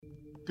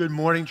Good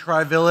morning,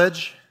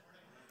 Tri-Village.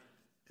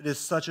 It is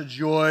such a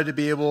joy to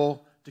be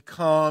able to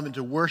come and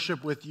to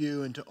worship with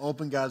you and to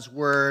open God's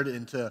Word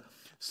and to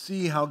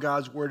see how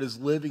God's Word is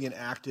living and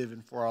active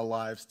and for our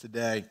lives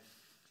today.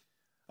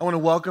 I want to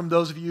welcome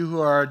those of you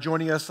who are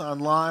joining us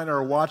online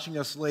or watching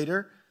us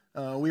later.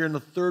 We are in the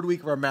third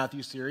week of our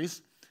Matthew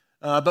series.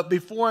 But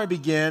before I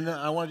begin,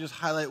 I want to just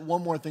highlight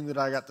one more thing that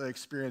I got to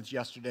experience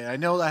yesterday. I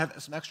know that I have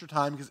some extra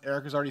time because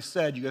Eric has already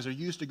said you guys are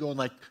used to going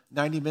like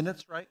 90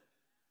 minutes, right?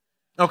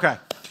 Okay.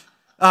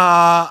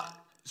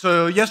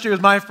 So yesterday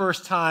was my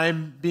first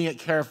time being at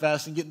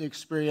CareFest and getting to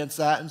experience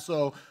that. And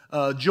so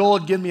Joel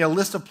had given me a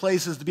list of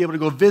places to be able to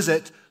go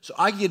visit so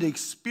I could get an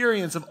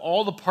experience of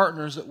all the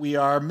partners that we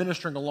are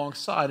ministering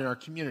alongside in our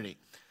community.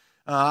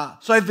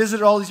 So I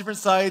visited all these different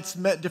sites,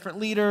 met different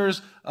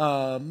leaders,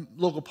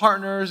 local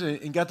partners,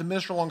 and got to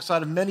minister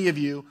alongside of many of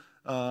you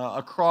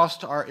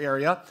across our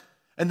area.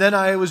 And then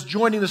I was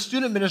joining the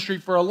student ministry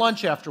for a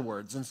lunch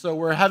afterwards. And so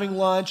we're having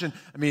lunch, and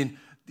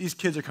these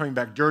kids are coming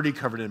back dirty,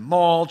 covered in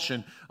mulch,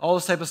 and all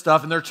this type of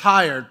stuff, and they're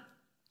tired.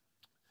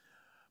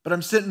 But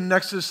I'm sitting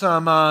next to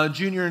some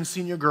junior and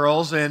senior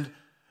girls, and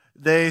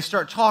they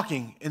start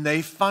talking, and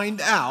they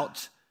find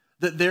out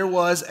that there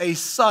was a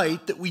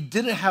site that we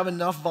didn't have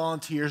enough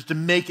volunteers to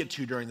make it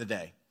to during the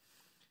day.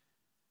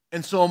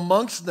 And so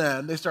amongst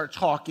them, they start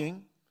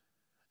talking,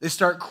 they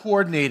start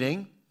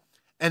coordinating,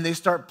 and they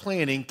start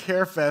planning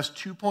CareFest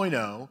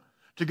 2.0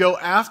 to go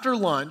after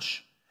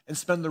lunch and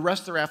spend the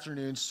rest of their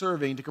afternoon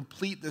serving to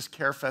complete this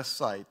CareFest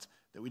site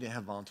that we didn't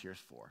have volunteers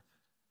for.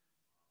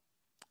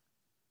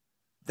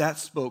 That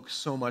spoke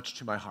so much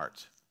to my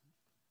heart.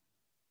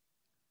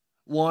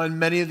 One,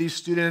 many of these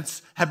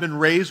students have been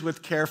raised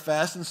with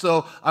CareFest, and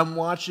so I'm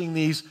watching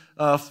these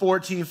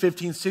 14,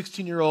 15,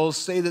 16-year-olds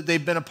say that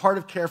they've been a part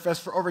of CareFest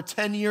for over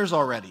 10 years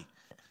already.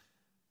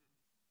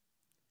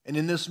 And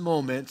in this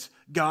moment,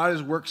 God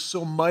has worked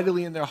so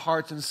mightily in their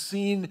hearts and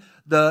seen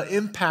the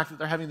impact that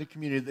they're having in the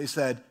community that they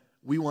said,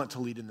 we want to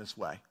lead in this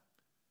way.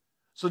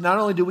 So not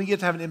only do we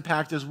get to have an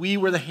impact as we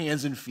were the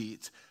hands and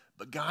feet,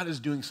 but God is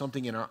doing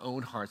something in our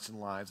own hearts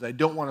and lives that I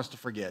don't want us to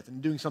forget,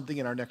 and doing something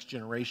in our next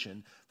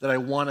generation that I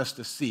want us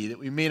to see, that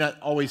we may not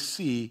always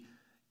see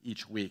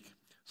each week.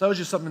 So that was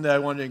just something that I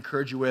wanted to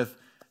encourage you with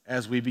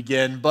as we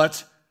begin.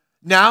 But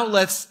now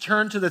let's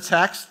turn to the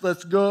text.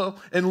 Let's go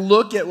and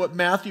look at what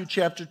Matthew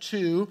chapter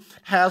 2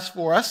 has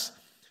for us.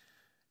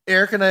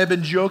 Eric and I have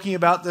been joking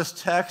about this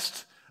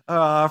text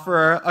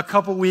for a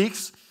couple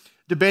weeks,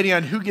 debating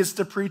on who gets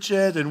to preach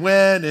it and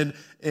when, and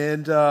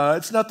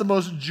it's not the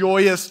most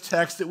joyous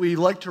text that we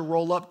like to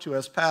roll up to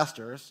as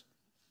pastors.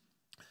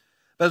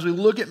 But as we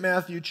look at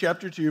Matthew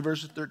chapter 2,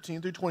 verses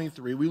 13 through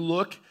 23, we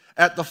look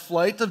at the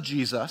flight of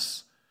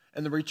Jesus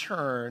and the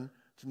return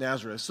to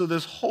Nazareth. So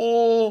this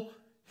whole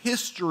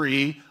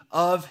history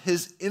of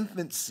his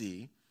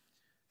infancy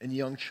and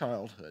young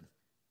childhood.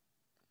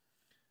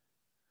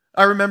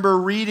 I remember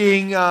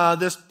reading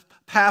this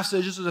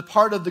passage. This is a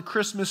part of the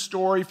Christmas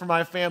story for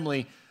my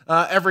family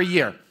every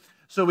year.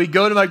 So we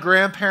go to my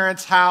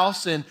grandparents'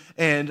 house and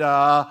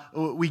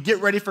we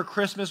get ready for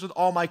Christmas with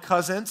all my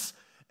cousins.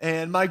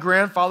 And my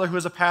grandfather, who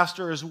is a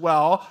pastor as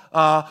well,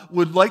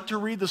 would like to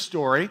read the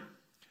story,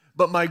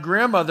 but my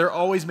grandmother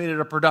always made it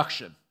a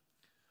production.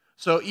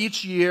 So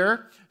each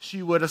year,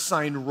 she would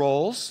assign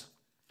roles,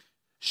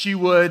 she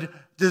would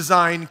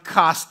design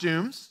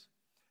costumes,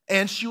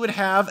 and she would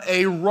have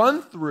a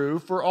run-through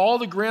for all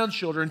the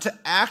grandchildren to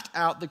act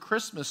out the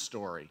Christmas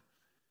story.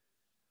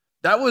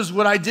 That was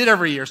what I did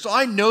every year. So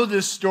I know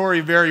this story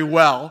very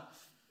well.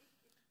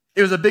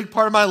 It was a big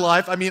part of my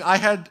life.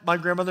 My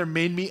grandmother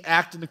made me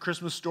act in the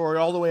Christmas story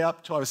all the way up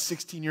until I was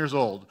 16 years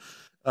old.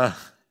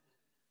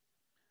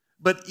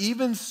 But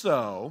even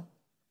so,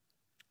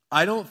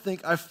 I don't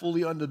think I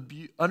fully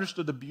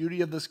understood the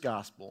beauty of this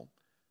gospel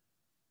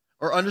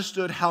or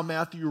understood how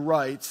Matthew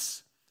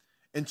writes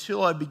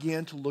until I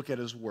began to look at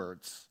his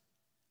words.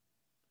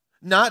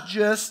 Not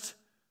just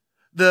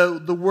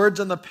the words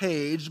on the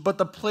page, but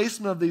the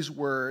placement of these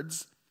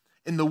words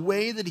in the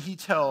way that he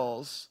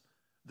tells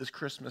this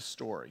Christmas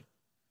story.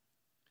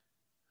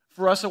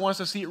 For us, I want us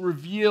to see it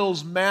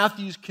reveals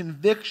Matthew's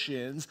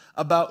convictions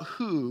about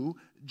who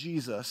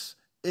Jesus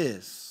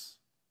is.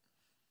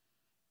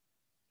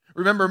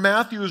 Remember,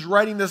 Matthew is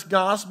writing this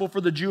gospel for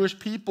the Jewish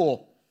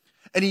people,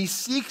 and he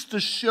seeks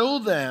to show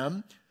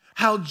them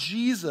how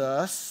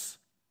Jesus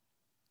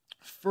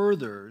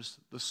furthers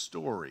the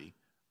story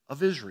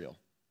of Israel.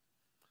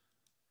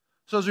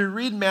 So as we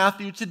read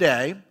Matthew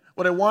today,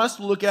 what I want us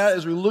to look at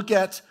as we look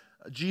at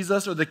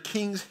Jesus or the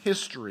King's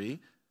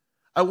history,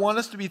 I want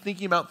us to be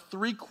thinking about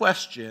three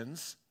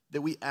questions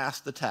that we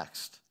ask the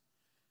text.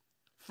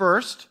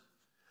 First,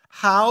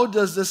 how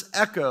does this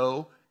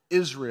echo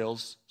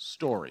Israel's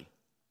story?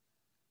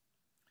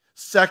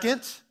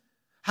 Second,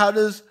 how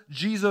does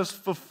Jesus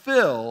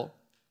fulfill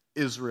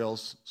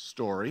Israel's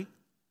story?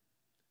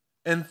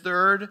 And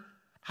third,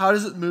 how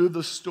does it move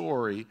the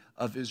story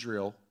of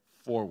Israel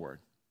forward?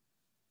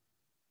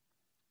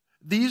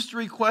 These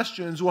three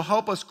questions will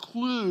help us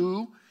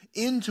clue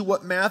into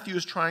what Matthew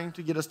is trying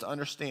to get us to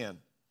understand.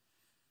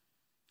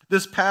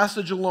 This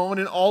passage alone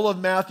in all of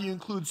Matthew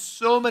includes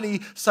so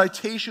many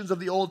citations of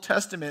the Old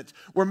Testament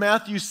where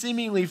Matthew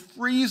seemingly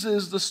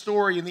freezes the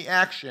story and the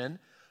action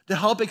to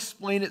help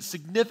explain its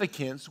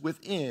significance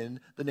within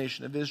the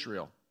nation of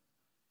Israel.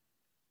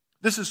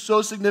 This is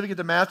so significant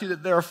to Matthew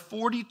that there are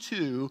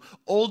 42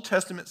 Old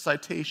Testament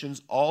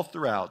citations all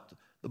throughout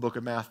the book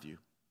of Matthew.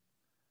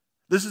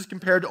 This is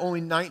compared to only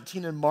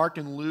 19 in Mark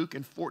and Luke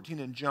and 14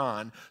 in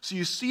John. So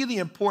you see the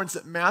importance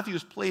that Matthew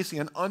is placing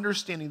on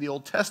understanding the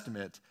Old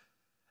Testament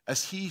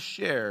as he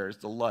shares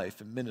the life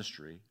and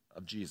ministry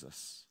of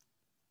Jesus.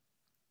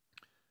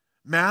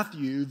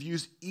 Matthew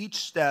views each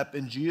step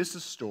in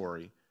Jesus'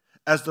 story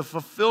as the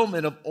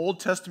fulfillment of Old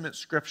Testament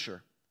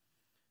scripture.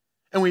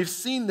 And we've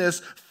seen this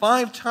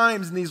 5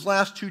 times in these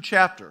last 2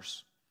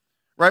 chapters.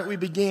 Right? We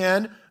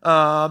began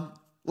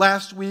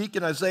last week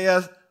in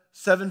Isaiah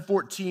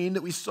 7:14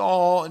 that we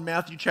saw in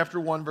Matthew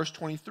chapter 1, verse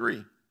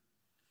 23.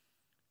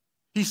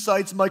 He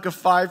cites Micah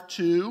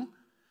 5:2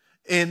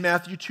 in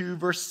Matthew 2,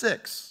 verse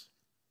 6.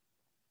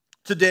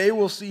 Today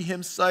we'll see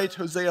him cite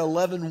Hosea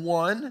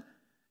 11:1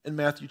 in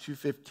Matthew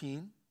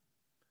 2:15.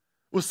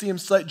 We'll see him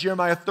cite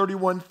Jeremiah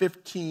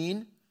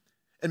 31:15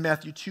 in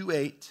Matthew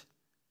 2:8,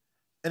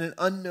 and an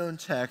unknown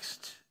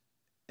text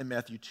in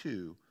Matthew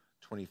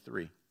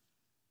 2:23.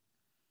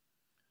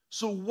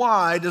 So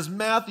why does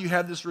Matthew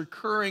have this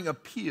recurring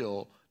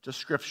appeal to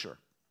Scripture?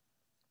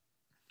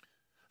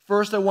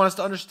 First, I want us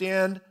to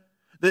understand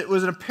that it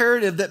was an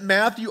imperative that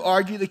Matthew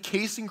argue the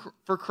case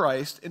for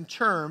Christ in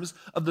terms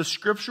of the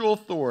scriptural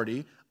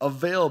authority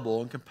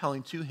available and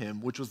compelling to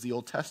him, which was the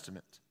Old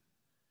Testament.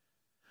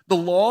 The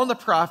law and the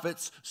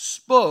prophets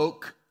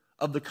spoke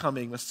of the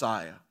coming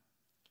Messiah.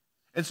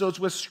 And so it's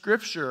with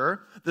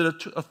Scripture that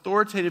it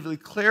authoritatively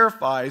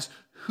clarifies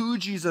who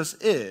Jesus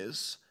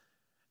is.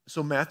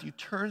 So Matthew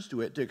turns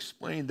to it to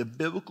explain the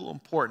biblical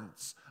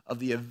importance of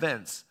the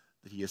events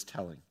that he is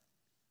telling.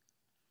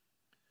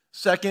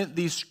 Second,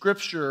 these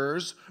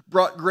scriptures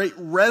brought great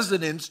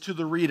resonance to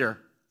the reader.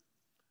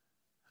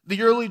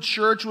 The early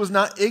church was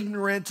not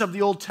ignorant of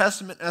the Old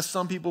Testament as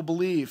some people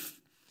believe.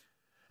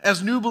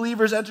 As new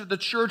believers entered the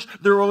church,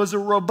 there was a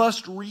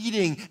robust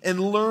reading and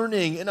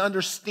learning and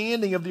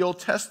understanding of the Old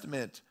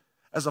Testament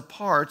as a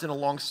part and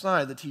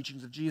alongside the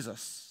teachings of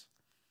Jesus.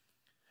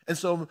 And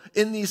so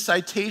in these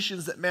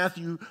citations that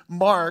Matthew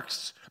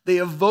marks, they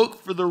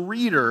evoke for the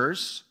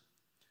readers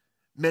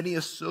many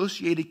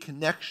associated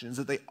connections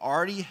that they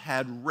already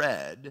had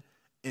read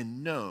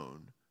and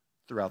known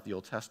throughout the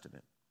Old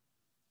Testament.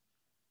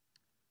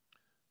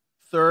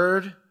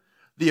 Third,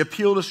 the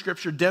appeal to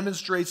Scripture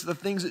demonstrates the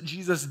things that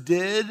Jesus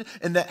did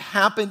and that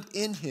happened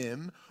in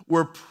him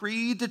were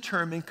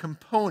predetermined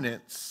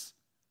components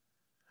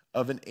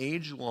of an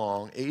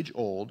age-long,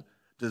 age-old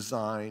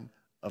design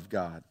of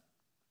God.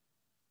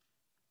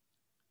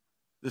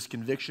 This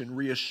conviction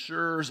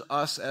reassures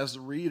us as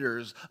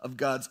readers of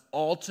God's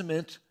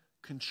ultimate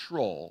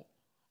control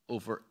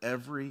over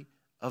every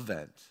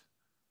event,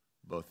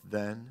 both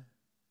then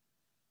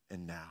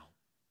and now.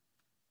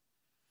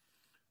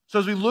 So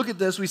as we look at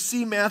this, we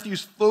see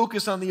Matthew's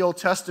focus on the Old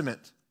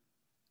Testament.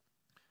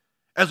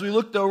 As we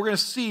look, though, we're going to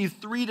see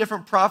 3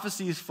 different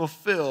prophecies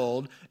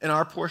fulfilled in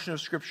our portion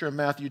of Scripture in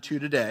Matthew 2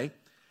 today.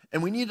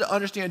 And we need to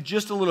understand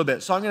just a little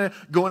bit. So I'm going to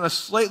go in a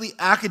slightly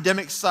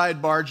academic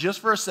sidebar just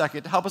for a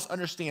second to help us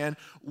understand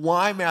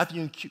why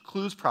Matthew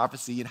includes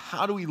prophecy and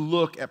how do we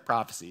look at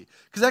prophecy.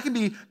 Because that can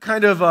be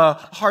kind of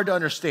hard to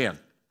understand.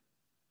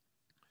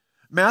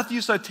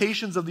 Matthew's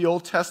citations of the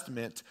Old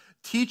Testament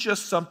teach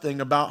us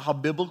something about how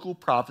biblical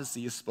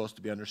prophecy is supposed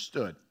to be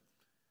understood.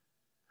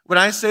 When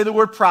I say the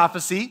word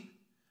prophecy,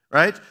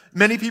 right,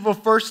 many people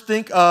first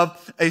think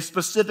of a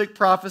specific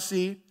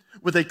prophecy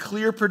with a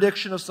clear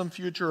prediction of some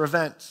future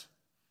event.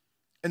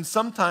 And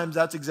sometimes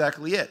that's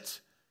exactly it.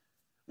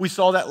 We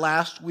saw that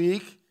last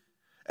week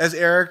as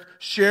Eric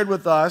shared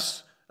with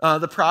us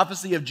the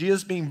prophecy of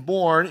Jesus being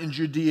born in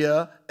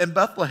Judea and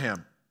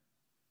Bethlehem.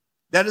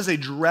 That is a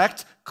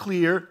direct,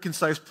 clear,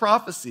 concise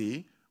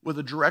prophecy with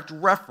a direct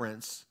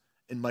reference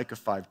in Micah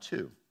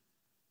 5:2.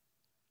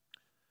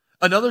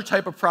 Another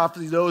type of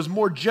prophecy, though, is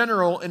more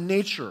general in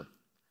nature.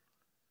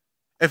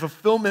 A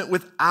fulfillment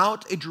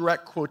without a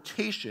direct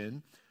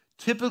quotation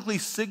typically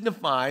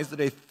signifies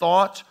that a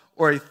thought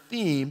or a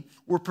theme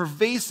were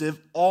pervasive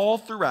all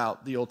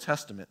throughout the Old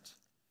Testament.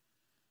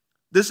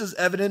 This is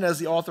evident as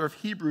the author of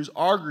Hebrews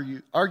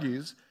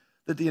argues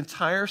that the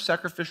entire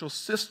sacrificial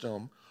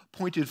system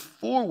pointed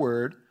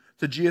forward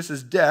to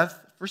Jesus'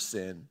 death for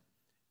sin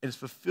and is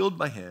fulfilled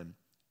by him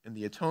in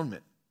the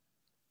atonement.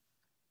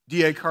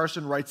 D.A.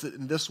 Carson writes it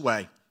in this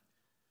way.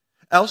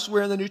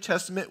 Elsewhere in the New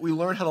Testament, we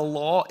learn how the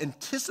law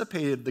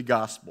anticipated the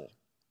gospel,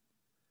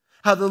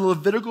 how the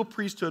Levitical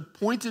priesthood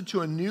pointed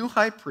to a new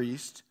high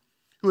priest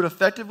who would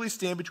effectively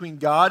stand between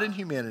God and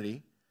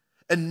humanity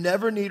and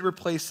never need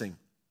replacing,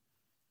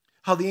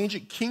 how the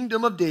ancient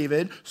kingdom of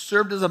David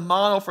served as a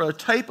model for a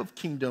type of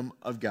kingdom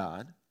of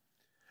God,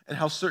 and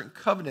how certain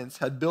covenants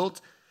had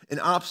built an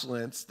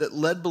obsolescence that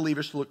led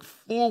believers to look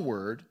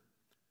forward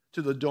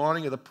to the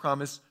dawning of the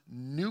promised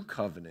new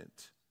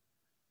covenant,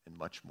 and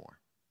much more.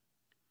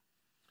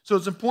 So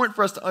it's important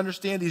for us to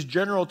understand these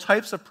general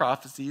types of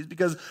prophecies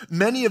because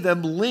many of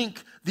them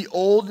link the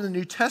Old and the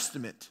New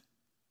Testament.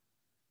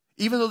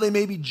 Even though they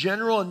may be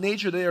general in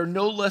nature, they are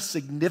no less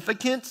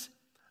significant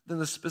than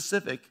the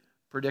specific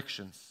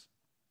predictions.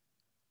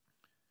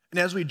 And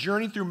as we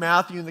journey through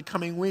Matthew in the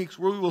coming weeks,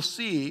 we will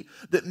see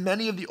that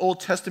many of the Old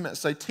Testament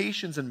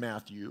citations in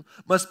Matthew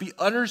must be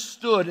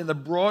understood in the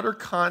broader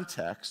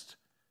context,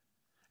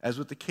 as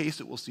with the case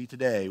that we'll see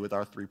today with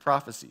our three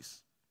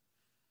prophecies.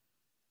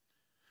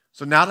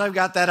 So now that I've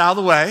got that out of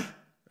the way,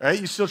 right,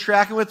 you still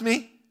tracking with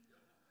me?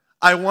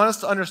 I want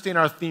us to understand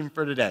our theme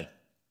for today.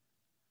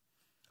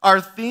 Our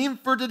theme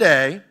for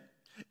today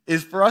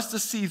is for us to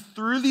see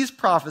through these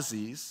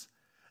prophecies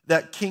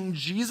that King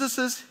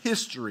Jesus'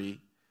 history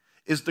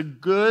is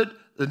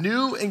the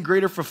new and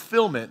greater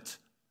fulfillment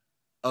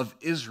of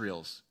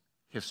Israel's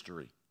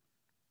history.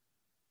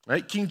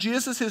 Right? King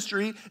Jesus'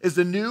 history is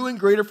the new and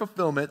greater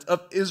fulfillment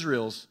of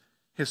Israel's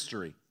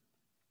history.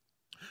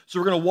 So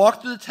we're going to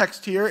walk through the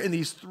text here in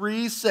these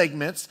three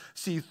segments,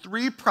 see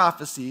three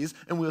prophecies,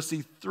 and we'll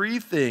see three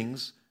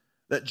things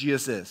that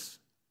Jesus is.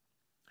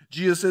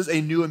 Jesus is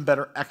a new and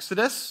better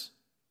Exodus.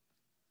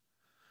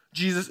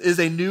 Jesus is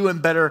a new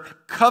and better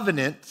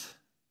covenant.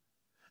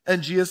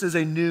 And Jesus is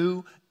a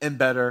new and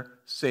better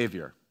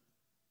Savior.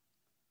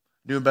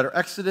 New and better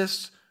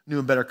Exodus, new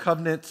and better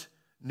covenant,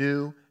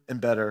 new and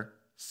better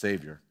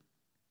Savior.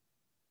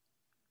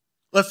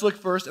 Let's look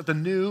first at the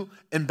new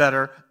and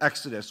better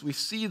Exodus. We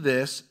see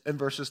this in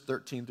verses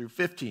 13 through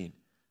 15.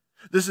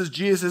 This is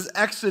Jesus'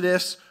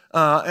 Exodus.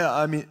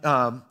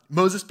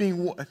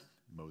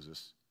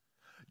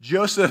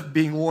 Joseph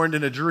being warned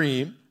in a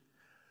dream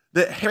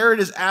that Herod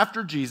is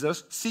after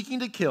Jesus, seeking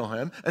to kill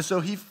him, and so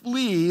he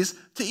flees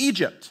to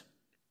Egypt.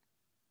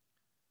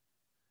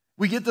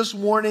 We get this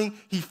warning.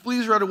 He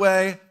flees right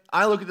away.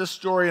 I look at this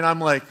story and I'm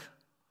like,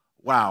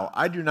 wow,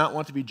 I do not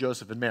want to be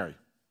Joseph and Mary.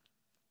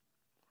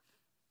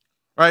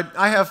 Right?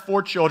 I have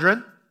 4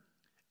 children,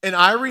 and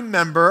I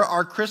remember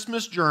our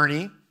Christmas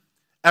journey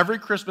every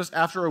Christmas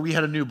after we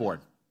had a newborn.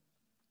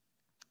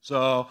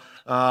 So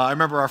I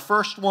remember our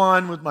first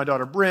one with my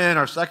daughter Bryn,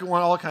 our second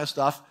one, all that kind of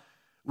stuff.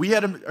 We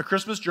had a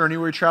Christmas journey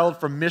where we traveled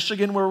from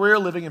Michigan, where we were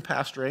living and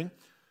pastoring,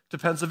 to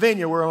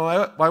Pennsylvania, where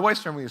my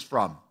wife's family is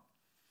from.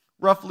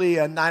 Roughly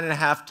a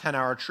 9.5,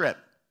 10-hour trip.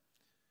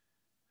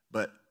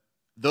 But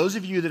those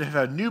of you that have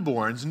had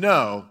newborns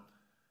know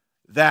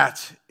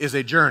that is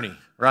a journey,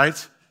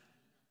 right?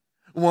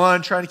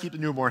 One, trying to keep the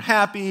newborn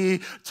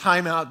happy,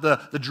 time out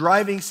the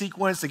driving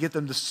sequence to get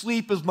them to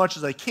sleep as much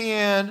as I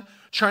can,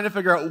 trying to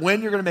figure out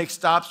when you're going to make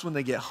stops when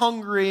they get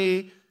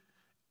hungry.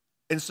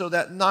 And so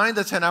that 9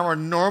 to 10 hour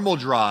normal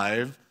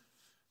drive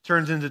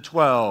turns into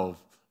 12,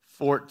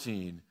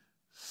 14,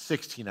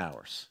 16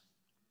 hours.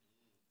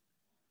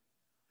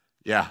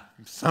 Yeah,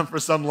 for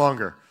some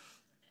longer.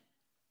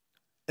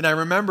 And I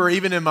remember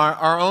even in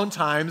our own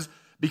times,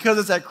 because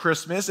it's at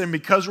Christmas and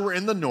because we're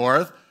in the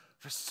north,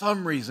 for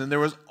some reason, there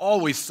was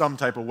always some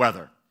type of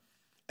weather.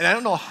 And I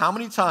don't know how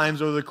many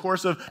times over the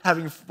course of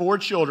having 4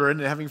 children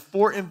and having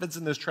 4 infants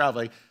in this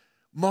traveling,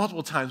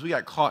 multiple times we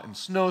got caught in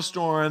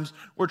snowstorms.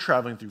 We're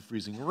traveling through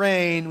freezing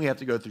rain. We have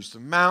to go through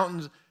some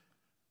mountains.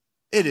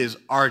 It is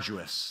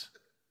arduous.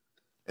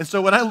 And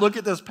so when I look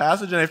at this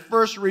passage and I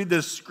first read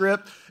this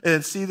script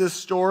and see this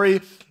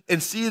story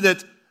and see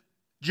that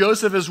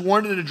Joseph is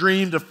warned in a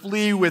dream to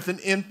flee with an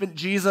infant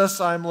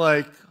Jesus, I'm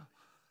like,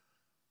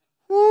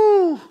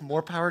 whoo,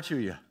 more power to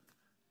you.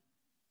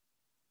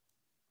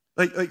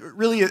 Like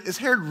really, is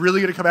Herod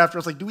really going to come after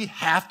us? Like, do we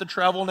have to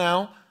travel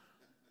now?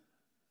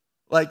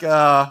 Like,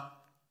 can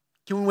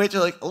we wait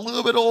till a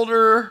little bit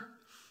older?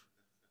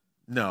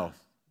 No.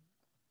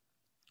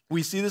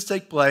 We see this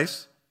take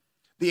place.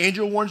 The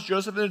angel warns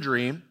Joseph in a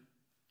dream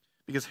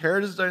because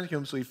Herod is dying to kill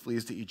him, so he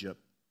flees to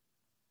Egypt.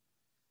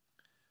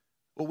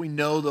 What we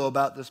know, though,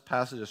 about this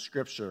passage of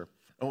Scripture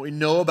and what we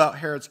know about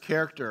Herod's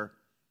character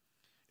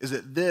is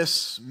that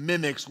this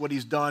mimics what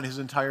he's done his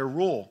entire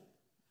rule.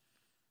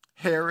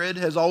 Herod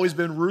has always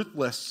been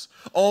ruthless,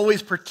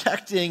 always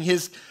protecting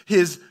his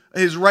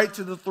right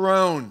to the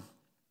throne.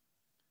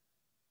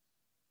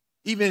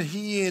 Even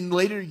he, in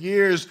later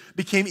years,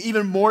 became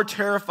even more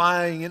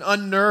terrifying and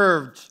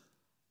unnerved.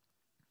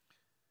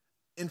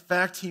 In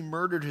fact, he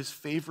murdered his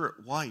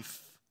favorite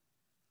wife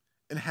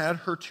and had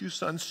her 2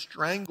 sons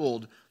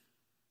strangled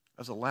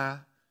as to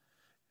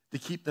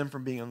keep them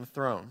from being on the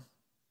throne.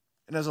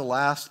 And as a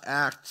last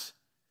act,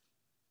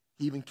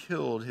 he even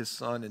killed his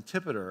son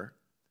Antipater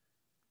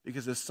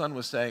because his son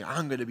was saying,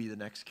 I'm going to be the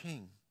next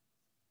king.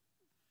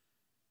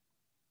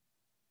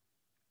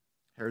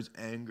 Herod's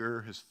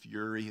anger, his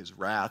fury, his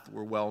wrath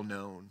were well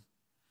known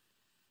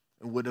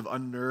and would have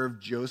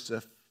unnerved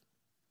Joseph.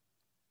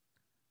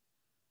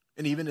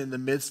 And even in the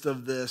midst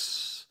of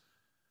this,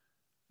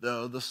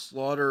 though, the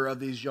slaughter of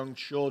these young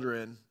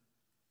children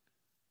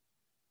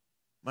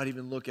might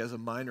even look as a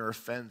minor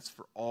offense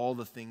for all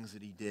the things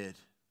that he did,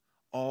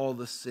 all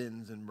the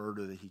sins and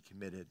murder that he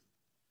committed.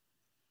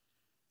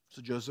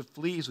 So Joseph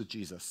flees with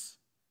Jesus.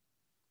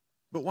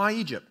 But why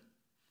Egypt?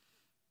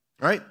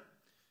 Right?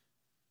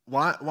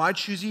 Why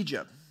choose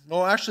Egypt?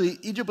 Well, actually,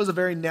 Egypt was a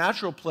very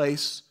natural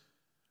place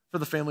for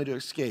the family to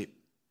escape.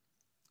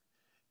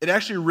 It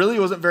actually really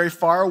wasn't very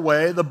far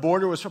away. The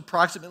border was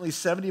approximately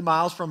 70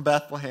 miles from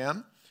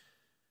Bethlehem.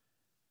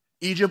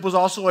 Egypt was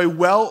also a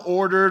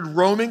well-ordered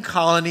Roman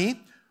colony,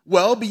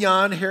 well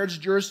beyond Herod's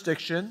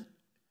jurisdiction,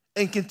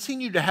 and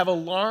continued to have a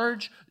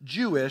large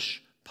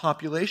Jewish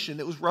population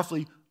that was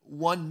roughly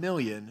 1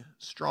 million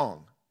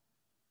strong.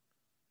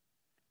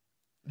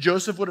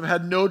 Joseph would have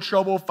had no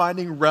trouble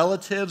finding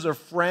relatives or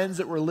friends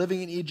that were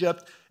living in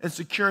Egypt and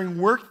securing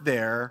work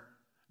there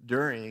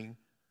during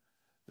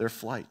their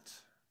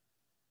flight.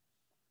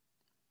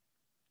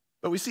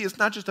 But we see it's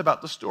not just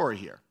about the story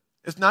here.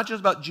 It's not just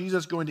about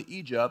Jesus going to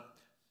Egypt.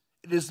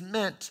 It is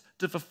meant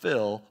to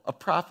fulfill a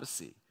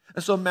prophecy.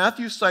 And so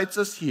Matthew cites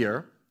us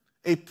here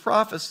a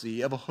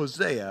prophecy of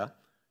Hosea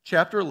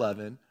chapter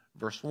 11,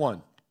 verse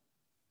 1.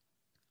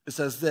 It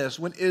says this,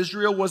 "When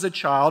Israel was a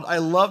child, I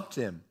loved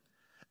him,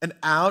 and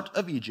out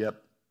of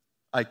Egypt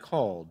I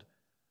called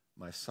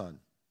my son."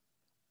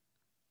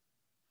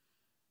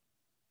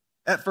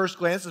 At first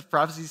glance, this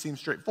prophecy seems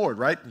straightforward,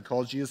 right? He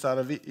calls Jesus out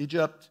of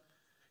Egypt.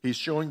 He's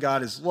showing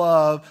God his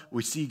love.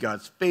 We see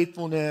God's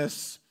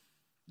faithfulness.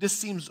 This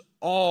seems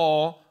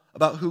all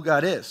about who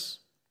God is.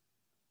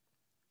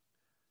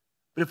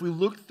 But if we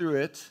look through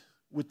it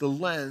with the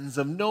lens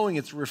of knowing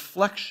its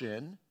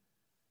reflection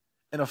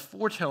and a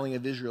foretelling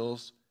of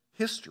Israel's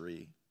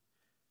history,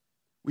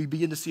 we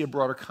begin to see a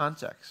broader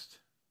context.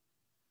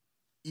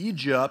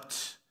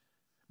 Egypt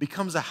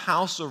becomes a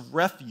house of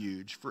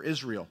refuge for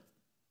Israel.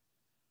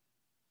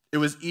 It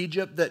was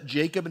Egypt that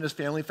Jacob and his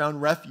family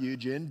found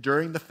refuge in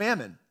during the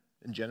famine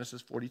in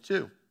Genesis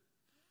 42.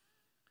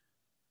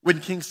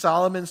 When King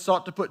Solomon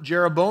sought to put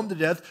Jeroboam to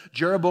death,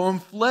 Jeroboam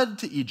fled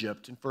to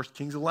Egypt in 1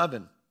 Kings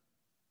 11.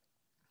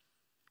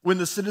 When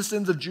the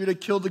citizens of Judah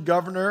killed the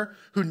governor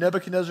who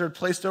Nebuchadnezzar had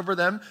placed over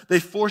them, they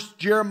forced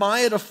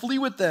Jeremiah to flee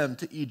with them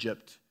to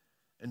Egypt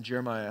in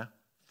Jeremiah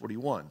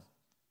 41.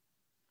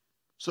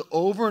 So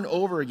over and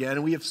over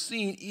again, we have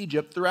seen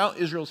Egypt throughout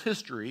Israel's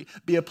history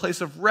be a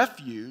place of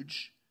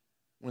refuge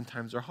when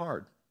times are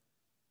hard.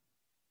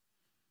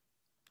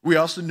 We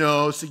also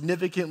know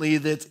significantly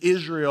that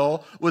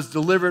Israel was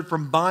delivered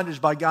from bondage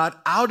by God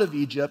out of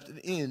Egypt and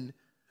into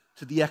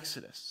the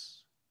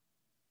Exodus.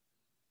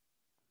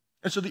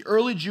 And so the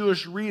early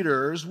Jewish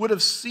readers would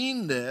have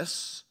seen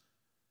this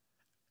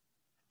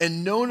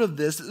and known of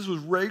this, that this was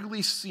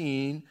regularly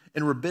seen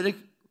in rabbinic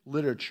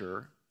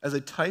literature as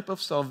a type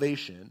of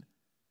salvation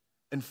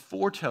and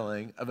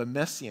foretelling of a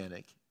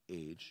messianic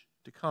age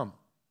to come.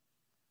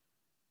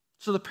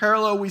 So the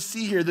parallel we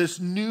see here, this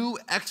new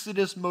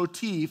Exodus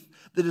motif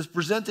that is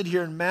presented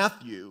here in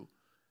Matthew,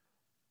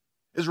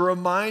 is a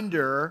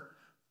reminder,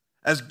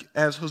 as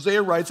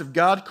Hosea writes, of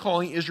God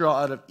calling Israel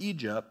out of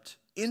Egypt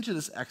into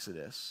this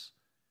Exodus,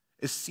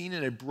 is seen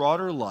in a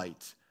broader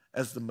light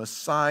as the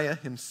Messiah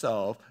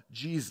himself,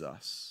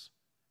 Jesus,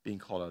 being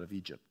called out of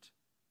Egypt.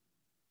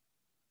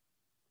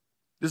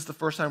 This is the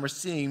first time we're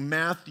seeing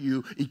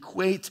Matthew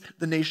equate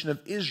the nation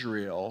of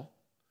Israel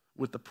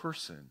with the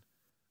person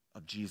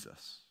of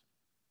Jesus.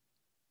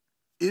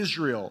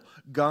 Israel,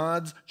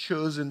 God's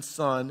chosen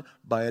son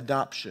by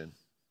adoption,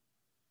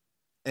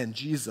 and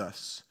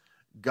Jesus,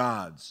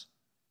 God's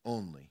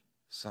only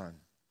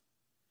son.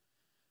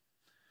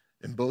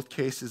 In both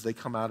cases, they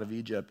come out of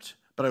Egypt,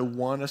 but I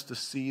want us to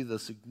see the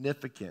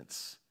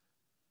significance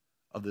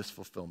of this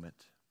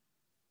fulfillment.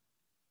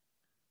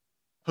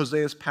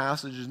 Hosea's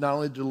passage is not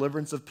only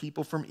deliverance of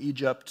people from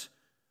Egypt,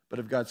 but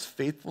of God's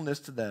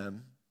faithfulness to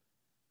them,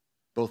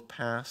 both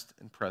past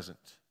and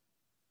present.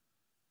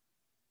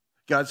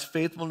 God's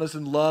faithfulness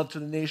and love to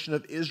the nation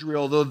of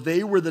Israel, though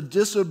they were the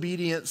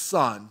disobedient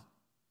son.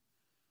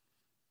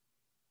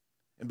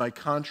 And by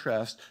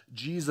contrast,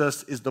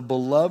 Jesus is the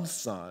beloved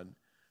son,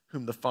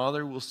 whom the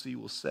Father will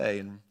say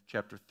in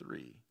chapter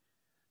 3,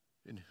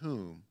 in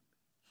whom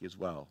he is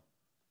well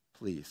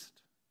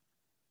pleased.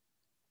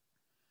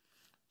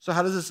 So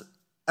how does this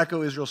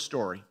echo Israel's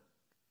story?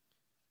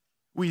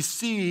 We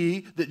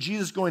see that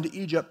Jesus going to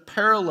Egypt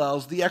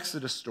parallels the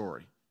Exodus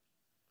story.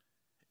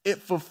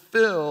 It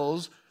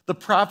fulfills the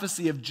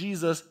prophecy of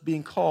Jesus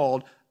being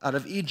called out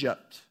of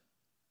Egypt.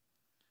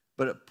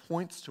 But it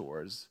points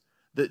towards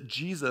that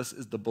Jesus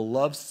is the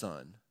beloved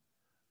son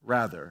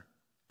rather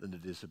than the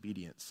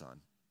disobedient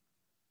son.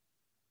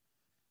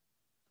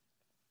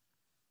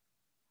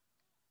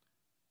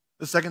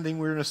 The second thing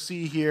we're going to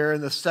see here in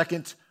the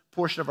second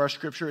portion of our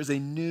scripture is a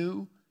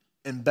new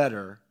and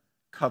better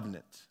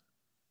covenant.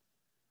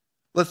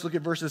 Let's look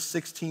at verses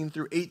 16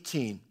 through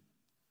 18.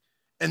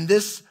 And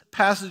this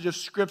passage of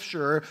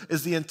scripture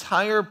is the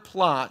entire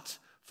plot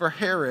for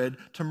Herod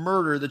to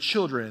murder the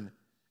children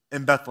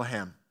in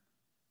Bethlehem.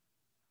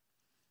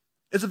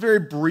 It's a very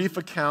brief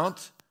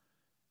account.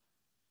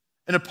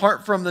 And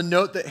apart from the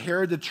note that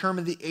Herod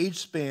determined the age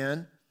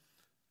span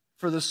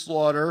for the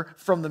slaughter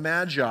from the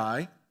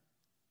Magi,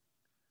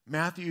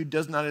 Matthew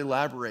does not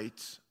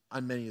elaborate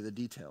on many of the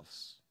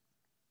details.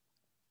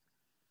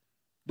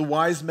 The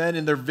wise men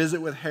in their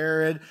visit with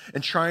Herod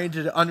and trying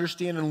to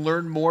understand and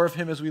learn more of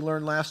him, as we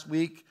learned last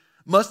week,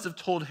 must have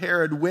told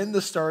Herod when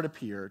the star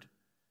appeared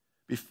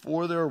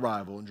before their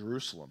arrival in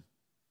Jerusalem.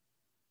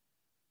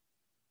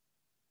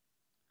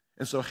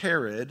 And so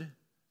Herod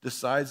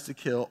decides to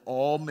kill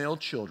all male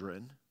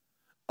children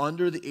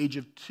under the age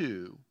of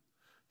 2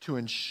 to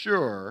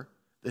ensure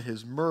that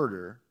these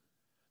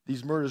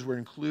murders would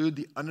include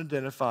the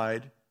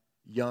unidentified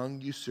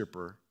young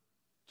usurper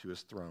to his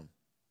throne.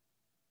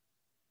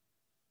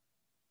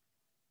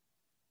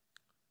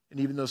 And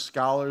even though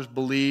scholars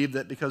believe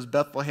that because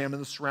Bethlehem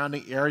and the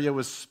surrounding area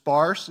was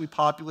sparsely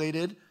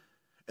populated,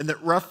 and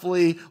that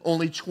roughly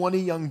only 20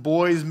 young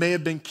boys may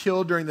have been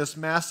killed during this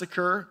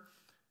massacre,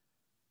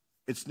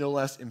 it's no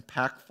less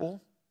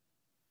impactful,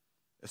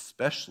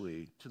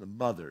 especially to the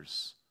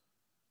mothers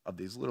of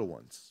these little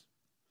ones.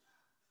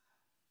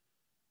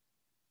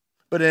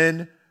 But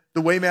in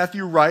the way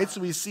Matthew writes,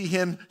 we see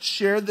him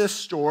share this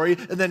story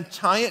and then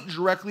tie it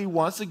directly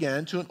once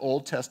again to an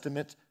Old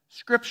Testament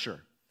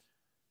scripture.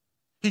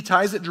 He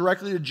ties it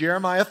directly to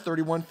Jeremiah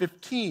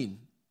 31:15.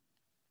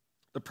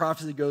 The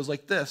prophecy goes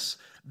like this.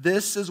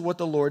 This is what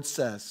the Lord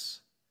says.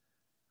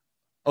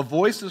 A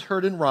voice is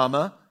heard in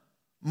Ramah,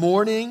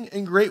 mourning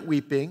and great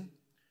weeping,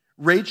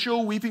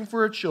 Rachel weeping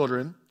for her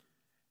children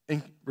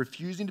and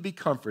refusing to be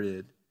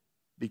comforted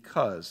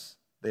because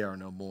they are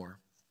no more.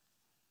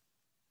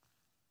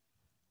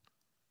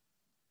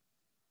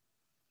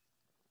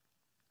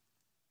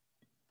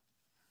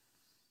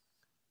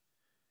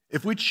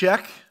 If we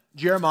check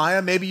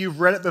Jeremiah, maybe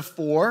you've read it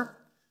before,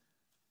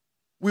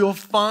 we will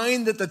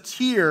find that the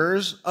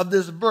tears of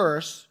this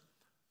verse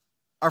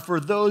are for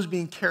those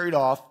being carried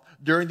off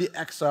during the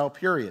exile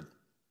period.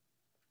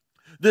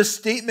 This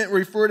statement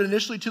referred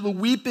initially to the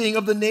weeping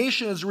of the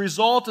nation as a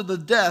result of the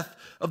death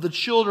of the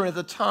children at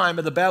the time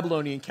of the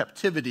Babylonian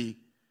captivity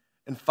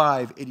in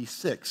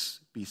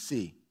 586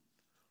 BC.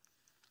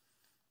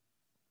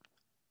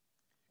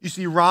 You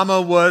see,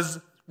 Ramah was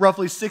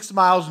roughly 6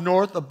 miles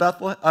north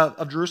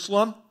of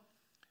Jerusalem,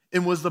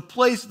 and was the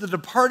place the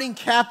departing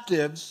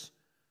captives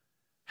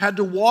had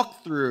to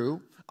walk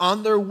through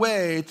on their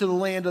way to the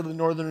land of the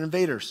northern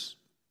invaders.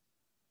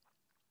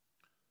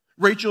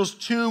 Rachel's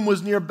tomb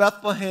was near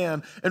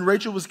Bethlehem, and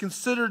Rachel was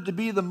considered to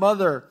be the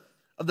mother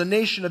of the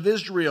nation of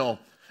Israel.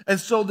 And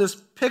so this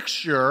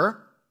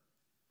picture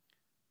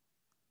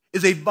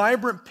is a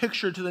vibrant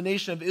picture to the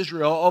nation of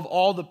Israel of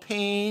all the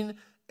pain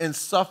and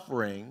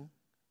suffering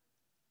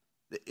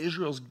that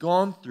Israel's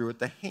gone through at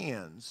the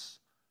hands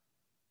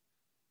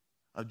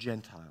of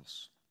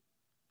Gentiles.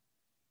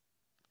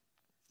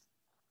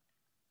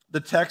 The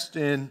text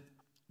in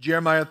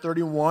Jeremiah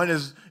 31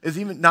 is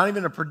not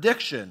even a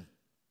prediction.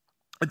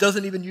 It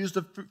doesn't even use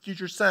the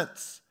future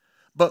tense,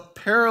 but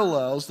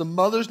parallels the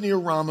mothers near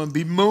Ramah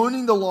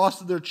bemoaning the loss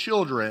of their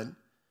children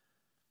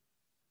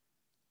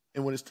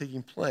and what is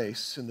taking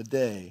place in the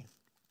day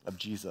of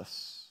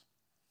Jesus.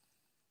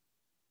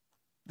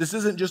 This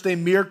isn't just a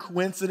mere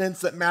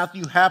coincidence that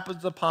Matthew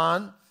happens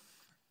upon,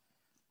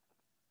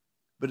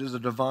 but is a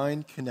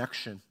divine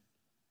connection.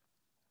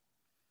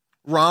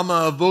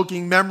 Ramah,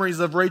 evoking memories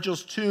of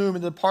Rachel's tomb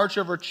and the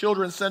departure of her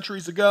children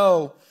centuries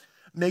ago,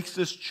 makes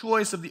this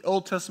choice of the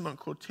Old Testament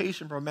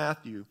quotation from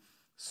Matthew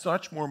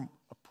such more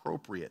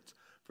appropriate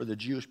for the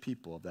Jewish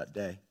people of that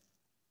day.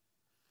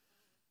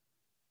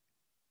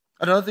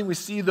 Another thing we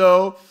see,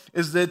 though,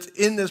 is that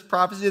in this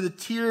prophecy, the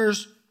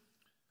tears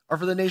are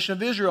for the nation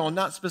of Israel, and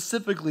not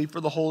specifically for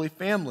the Holy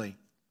Family.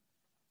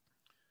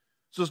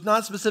 So it's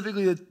not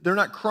specifically that they're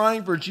not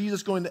crying for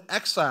Jesus going to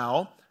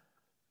exile,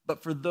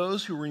 but for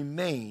those who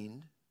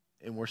remained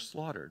and were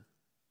slaughtered.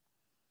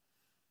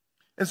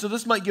 And so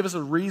this might give us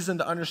a reason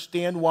to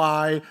understand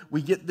why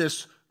we get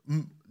this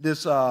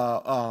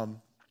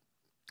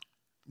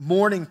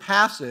mourning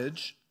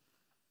passage,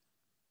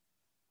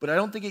 but I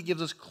don't think it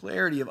gives us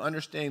clarity of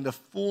understanding the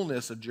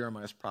fullness of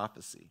Jeremiah's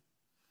prophecy.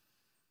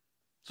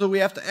 So we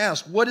have to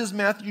ask, what is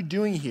Matthew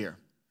doing here?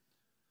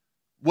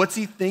 What's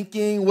he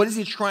thinking? What is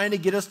he trying to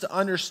get us to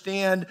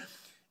understand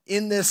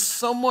in this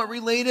somewhat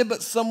related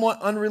but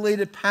somewhat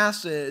unrelated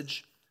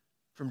passage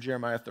from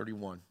Jeremiah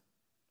 31?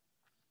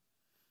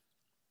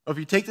 If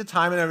you take the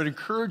time, and I would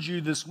encourage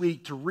you this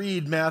week to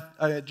read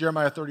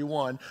Jeremiah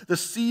 31, to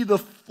see the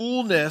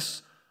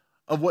fullness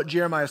of what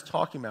Jeremiah is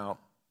talking about,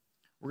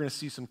 we're going to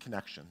see some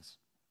connections.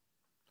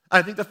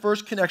 I think the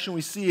first connection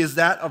we see is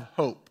that of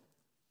hope.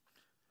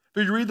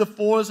 If you read the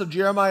fullness of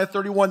Jeremiah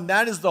 31,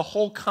 that is the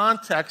whole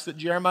context that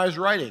Jeremiah is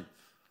writing.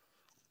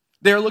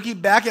 They're looking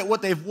back at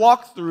what they've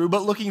walked through,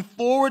 but looking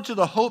forward to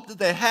the hope that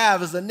they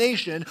have as a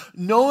nation,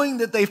 knowing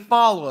that they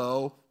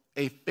follow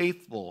a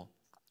faithful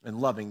and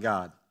loving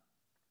God.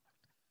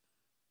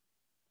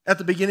 At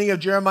the beginning of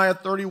Jeremiah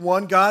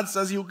 31, God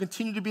says he will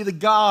continue to be the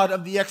God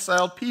of the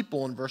exiled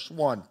people in verse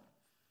 1.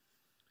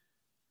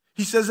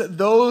 He says that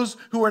those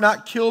who are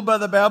not killed by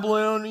the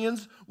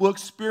Babylonians will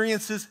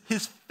experience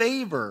his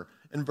favor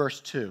in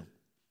verse 2.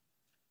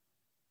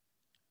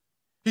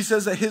 He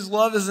says that his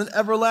love is an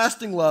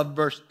everlasting love,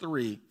 verse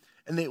 3,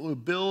 and that it will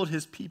build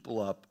his people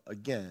up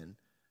again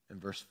in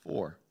verse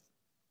 4.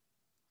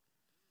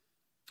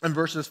 In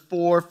verses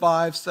 4,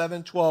 5,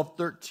 7, 12,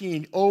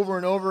 13, over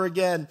and over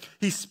again,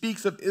 he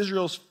speaks of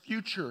Israel's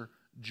future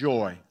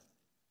joy.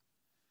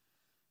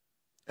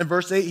 In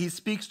verse 8, he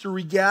speaks to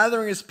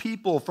regathering his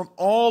people from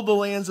all the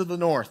lands of the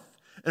north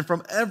and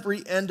from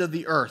every end of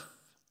the earth.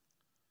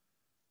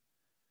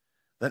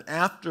 Then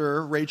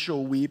after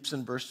Rachel weeps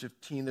in verse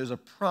 15, there's a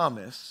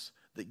promise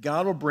that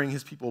God will bring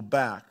his people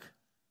back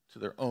to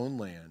their own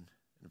land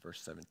in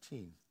verse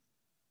 17.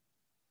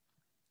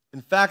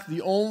 In fact,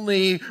 the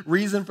only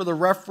reason for the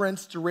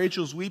reference to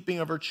Rachel's weeping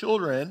of her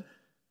children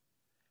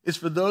is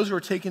for those who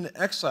are taken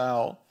to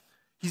exile.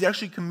 He's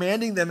actually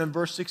commanding them in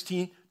verse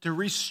 16 to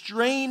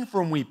restrain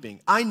from weeping.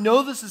 I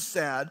know this is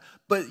sad,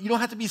 but you don't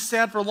have to be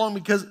sad for long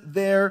because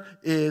there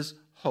is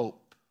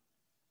hope.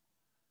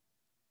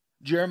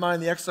 Jeremiah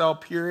in the exile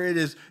period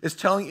is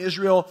telling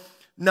Israel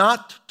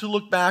not to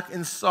look back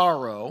in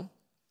sorrow,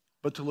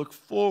 but to look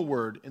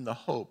forward in the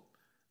hope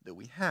that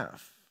we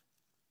have.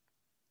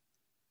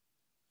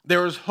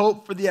 There is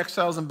hope for the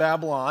exiles in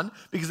Babylon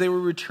because they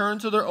will return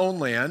to their own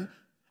land,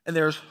 and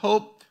there is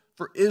hope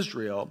for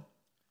Israel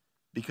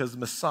because the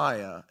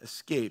Messiah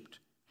escaped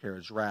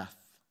Herod's wrath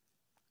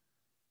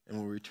and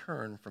will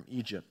return from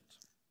Egypt.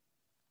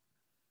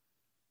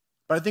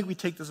 But I think we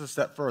take this a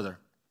step further.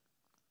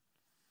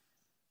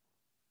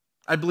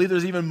 I believe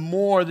there's even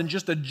more than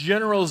just a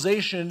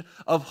generalization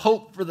of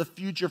hope for the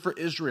future for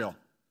Israel.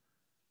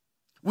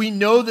 We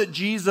know that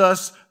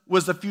Jesus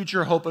was the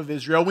future hope of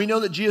Israel. We know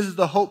that Jesus is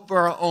the hope for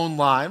our own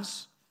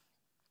lives.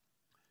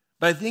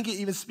 But I think it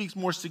even speaks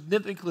more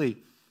significantly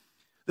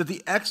that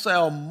the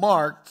exile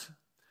marked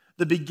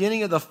the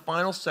beginning of the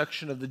final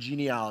section of the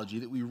genealogy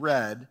that we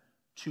read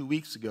 2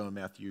 weeks ago in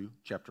Matthew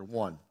chapter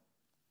 1.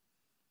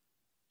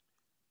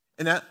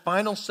 And that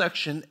final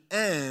section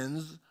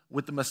ends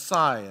with the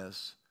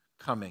Messiah's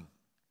coming.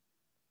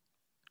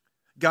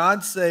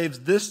 God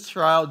saves this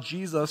child,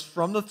 Jesus,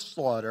 from the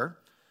slaughter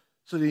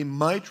so that he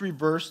might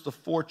reverse the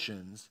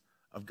fortunes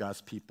of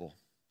God's people,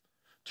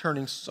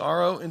 turning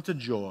sorrow into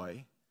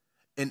joy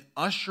and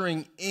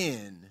ushering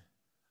in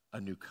a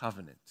new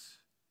covenant.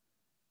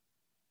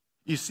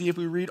 You see, if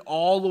we read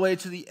all the way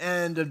to the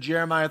end of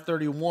Jeremiah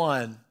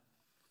 31,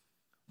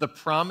 the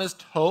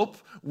promised hope,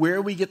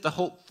 where we get the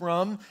hope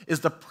from,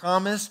 is the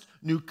promised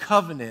new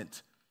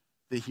covenant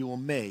that he will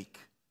make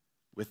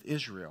with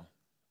Israel.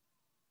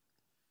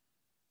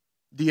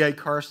 D.A.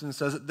 Carson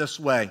says it this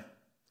way.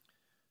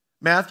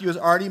 Matthew has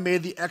already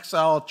made the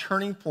exile a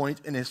turning point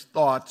in his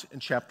thought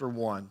in chapter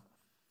 1.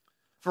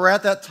 For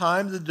at that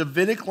time, the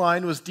Davidic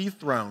line was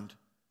dethroned.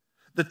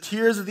 The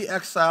tears of the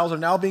exiles are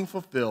now being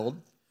fulfilled.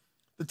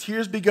 The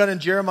tears begun in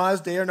Jeremiah's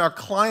day are now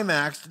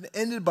climaxed and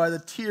ended by the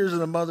tears of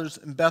the mothers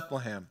in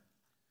Bethlehem.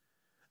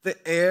 The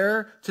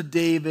heir to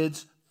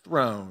David's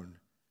throne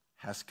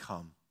has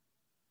come.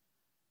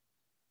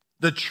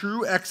 The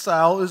true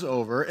exile is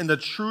over, and the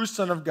true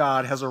Son of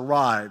God has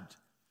arrived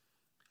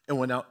and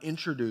will now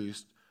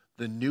introduce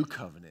the new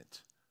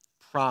covenant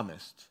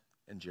promised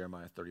in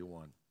Jeremiah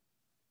 31.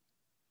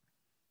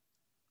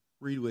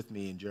 Read with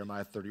me in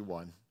Jeremiah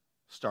 31,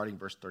 starting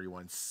verse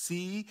 31.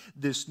 See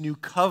this new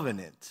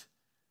covenant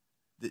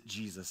that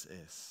Jesus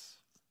is.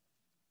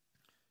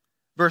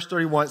 Verse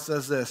 31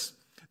 says this,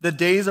 the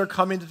days are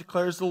coming,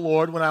 declares the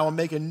Lord, when I will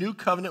make a new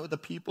covenant with the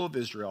people of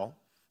Israel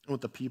and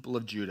with the people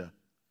of Judah.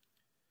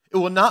 It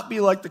will not be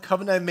like the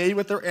covenant I made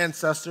with their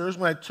ancestors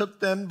when I took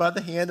them by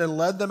the hand and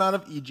led them out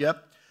of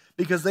Egypt,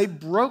 because they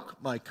broke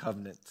my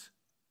covenant,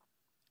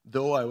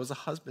 though I was a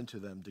husband to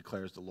them,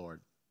 declares the Lord.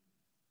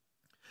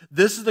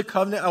 This is the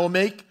covenant I will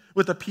make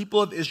with the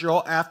people of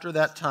Israel after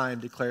that time,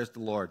 declares the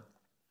Lord.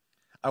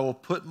 I will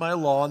put my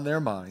law in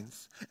their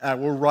minds, and I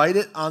will write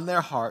it on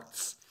their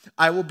hearts.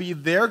 I will be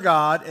their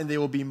God, and they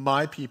will be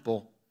my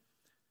people.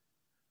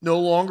 No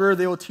longer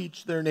they will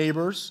teach their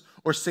neighbors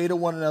or say to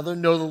one another,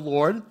 know the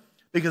Lord,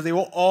 because they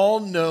will all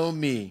know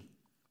me,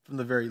 from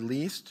the very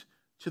least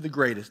to the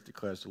greatest,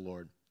 declares the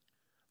Lord.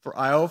 For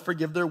I will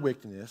forgive their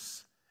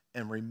wickedness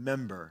and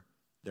remember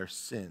their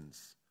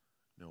sins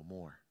no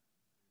more.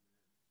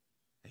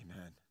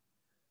 Amen.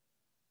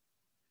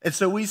 And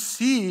so we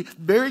see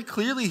very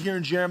clearly here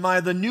in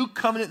Jeremiah, the new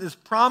covenant is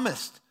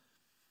promised.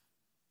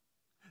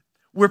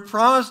 We're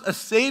promised a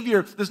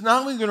Savior that's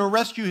not only going to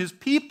rescue his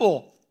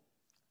people,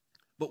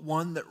 but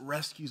one that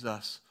rescues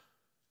us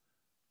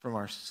from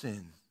our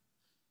sin,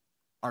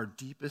 our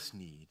deepest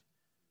need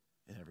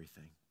in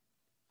everything.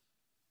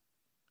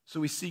 So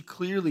we see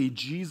clearly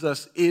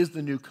Jesus is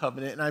the new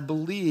covenant, and I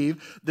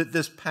believe that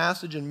this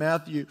passage in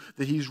Matthew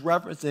that he's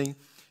referencing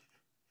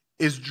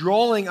is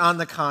drawing on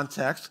the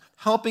context,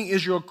 helping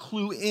Israel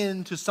clue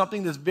in to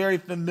something that's very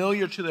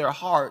familiar to their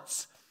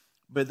hearts,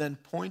 but then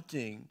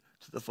pointing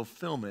to the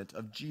fulfillment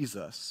of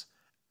Jesus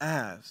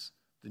as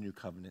the new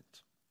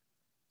covenant.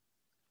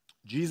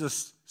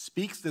 Jesus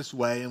speaks this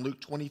way in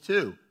Luke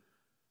 22.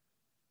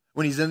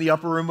 When he's in the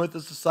upper room with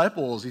his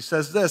disciples, he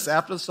says this,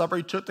 after the supper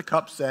he took the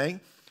cup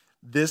saying,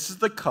 this is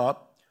the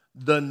cup,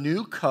 the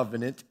new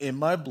covenant in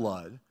my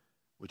blood,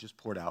 which is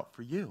poured out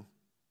for you.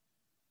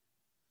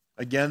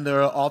 Again,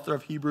 the author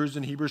of Hebrews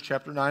in Hebrews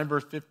chapter 9,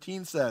 verse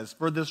 15 says,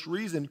 "For this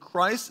reason,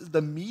 Christ is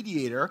the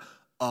mediator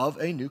of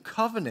a new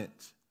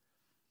covenant,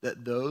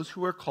 that those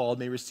who are called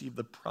may receive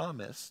the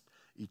promised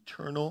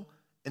eternal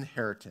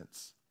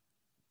inheritance.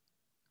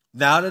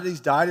 Now that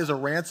he's died as a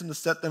ransom to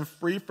set them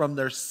free from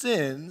their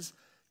sins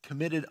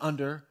committed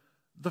under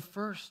the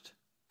first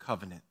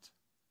covenant."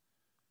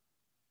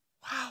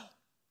 Wow.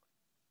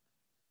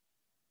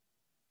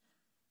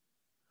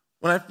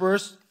 When I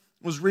first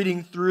was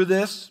reading through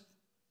this,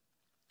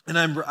 and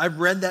I've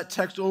read that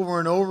text over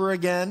and over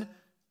again,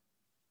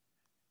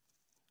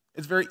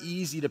 it's very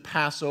easy to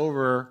pass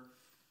over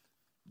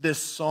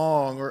this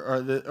song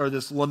or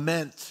this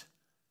lament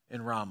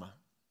in Ramah.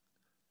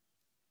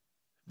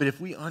 But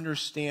if we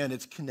understand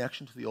its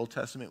connection to the Old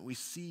Testament, we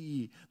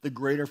see the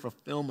greater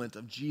fulfillment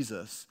of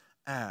Jesus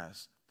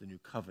as the new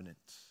covenant.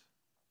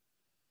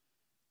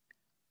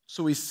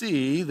 So we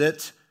see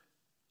that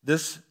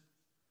this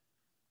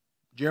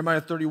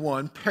Jeremiah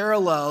 31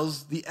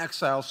 parallels the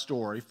exile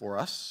story for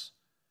us.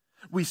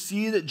 We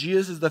see that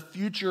Jesus is the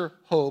future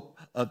hope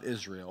of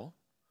Israel,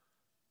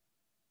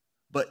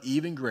 but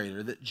even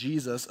greater, that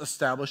Jesus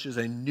establishes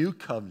a new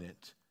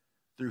covenant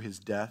through his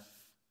death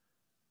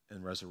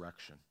and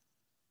resurrection.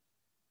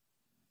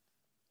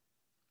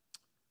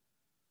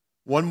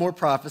 One more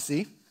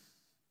prophecy.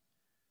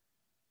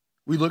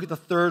 We look at the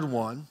third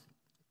one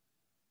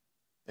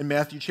in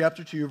Matthew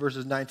chapter 2,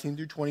 verses 19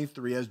 through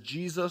 23, as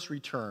Jesus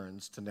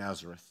returns to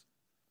Nazareth.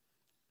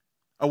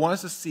 I want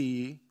us to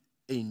see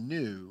a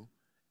new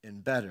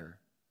and better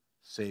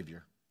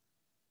Savior.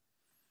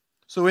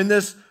 So in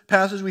this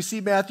passage, we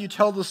see Matthew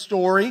tell the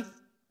story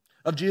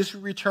of Jesus'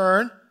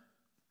 return.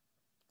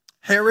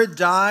 Herod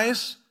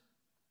dies,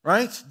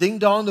 right? Ding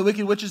dong, the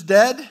wicked witch is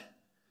dead.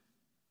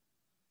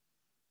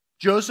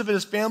 Joseph and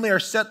his family are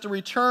set to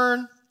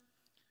return.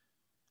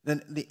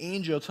 Then the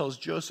angel tells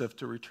Joseph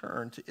to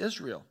return to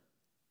Israel.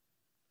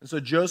 And so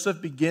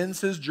Joseph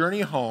begins his journey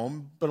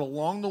home, but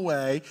along the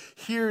way,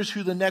 hears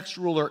who the next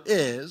ruler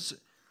is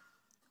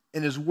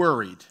and is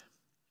worried.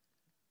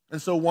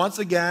 And so once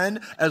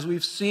again, as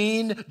we've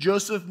seen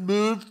Joseph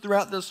move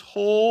throughout this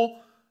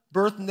whole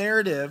birth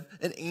narrative,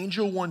 an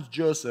angel warns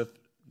Joseph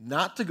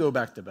not to go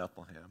back to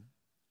Bethlehem,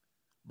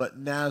 but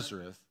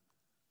Nazareth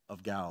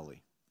of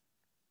Galilee.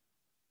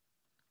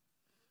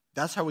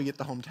 That's how we get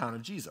the hometown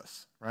of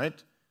Jesus,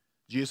 right?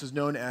 Jesus is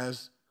known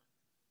as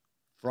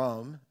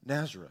from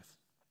Nazareth.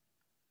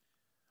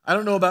 I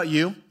don't know about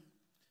you.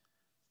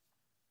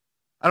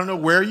 I don't know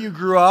where you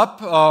grew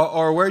up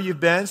or where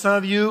you've been. Some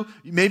of you,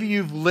 maybe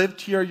you've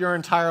lived here your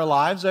entire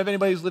lives. Do I have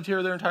anybody who's lived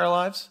here their entire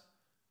lives?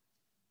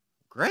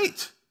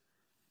 Great.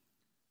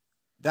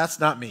 That's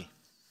not me.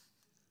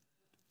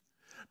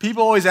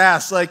 People always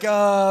ask, like,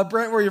 Brent,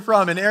 where are you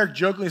from? And Eric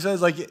jokingly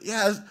says, like,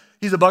 yeah,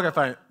 he's a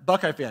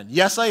Buckeye fan.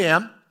 Yes, I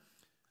am.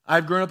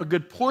 I've grown up a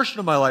good portion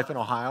of my life in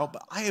Ohio,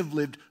 but I have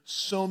lived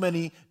so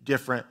many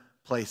different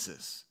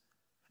places.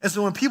 And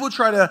so when people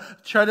try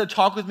to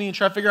talk with me and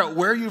try to figure out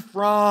where you're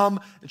from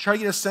and try to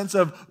get a sense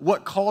of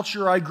what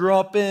culture I grew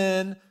up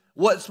in,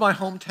 what's my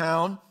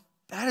hometown,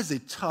 that is a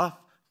tough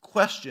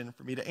question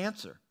for me to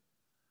answer.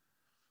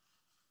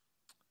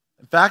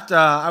 In fact,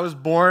 I was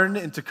born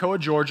in Toccoa,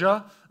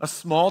 Georgia, a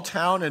small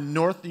town in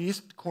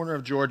northeast corner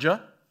of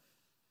Georgia.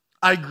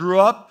 I grew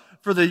up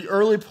for the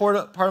early part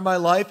of my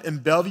life in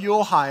Bellevue,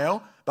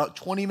 Ohio, about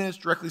 20 minutes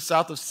directly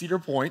south of Cedar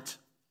Point.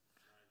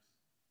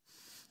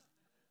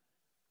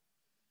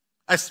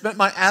 I spent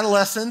my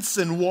adolescence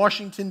in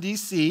Washington,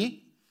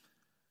 D.C.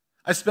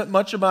 I spent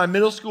much of my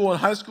middle school and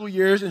high school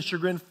years in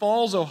Chagrin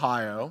Falls,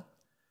 Ohio,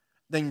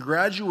 then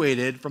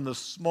graduated from the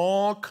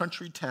small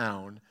country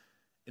town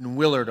in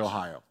Willard,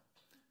 Ohio.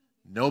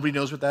 Nobody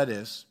knows what that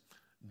is.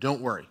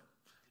 Don't worry.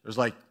 There's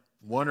like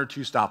 1 or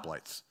 2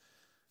 stoplights.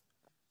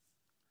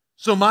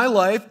 So my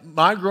life,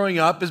 my growing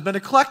up, has been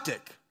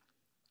eclectic.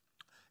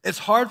 It's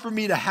hard for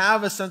me to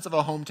have a sense of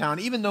a hometown.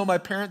 Even though my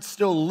parents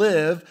still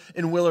live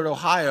in Willard,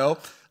 Ohio,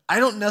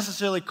 I don't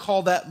necessarily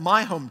call that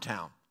my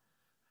hometown.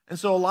 And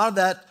so a lot of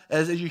that,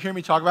 as you hear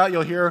me talk about,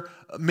 you'll hear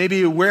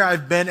maybe where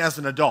I've been as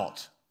an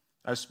adult.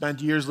 I've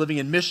spent years living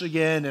in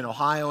Michigan and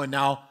Ohio and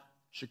now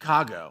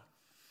Chicago.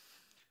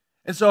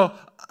 And so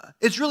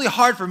it's really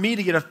hard for me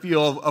to get a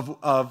feel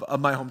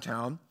of my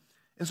hometown.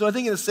 And so I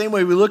think in the same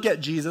way, we look at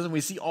Jesus and we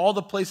see all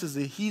the places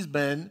that he's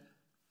been, and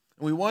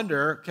we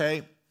wonder,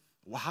 okay,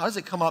 well, how does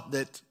it come up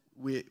that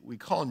we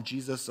call him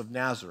Jesus of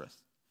Nazareth?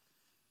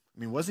 I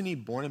mean, wasn't he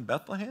born in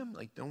Bethlehem?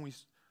 Like, don't we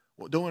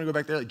want to go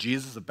back there, like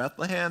Jesus of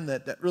Bethlehem?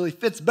 That really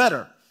fits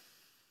better.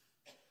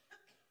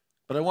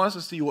 But I want us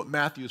to see what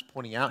Matthew is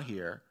pointing out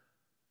here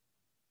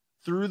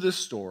through this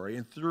story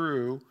and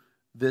through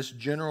this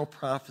general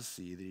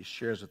prophecy that he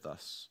shares with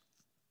us.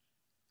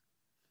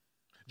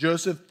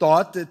 Joseph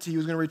thought that he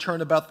was going to return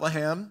to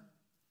Bethlehem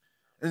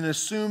and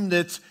assumed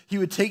that he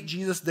would take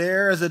Jesus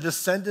there as a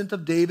descendant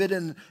of David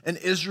and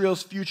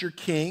Israel's future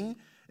king,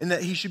 and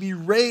that he should be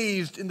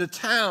raised in the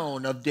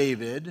town of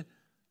David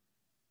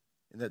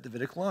in that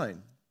Davidic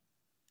line.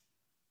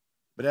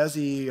 But as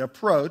he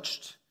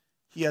approached,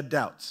 he had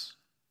doubts.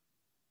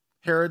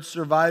 Herod's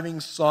surviving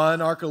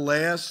son,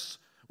 Archelaus,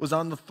 was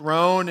on the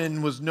throne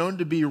and was known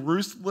to be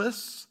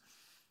ruthless.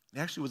 He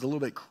actually was a little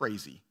bit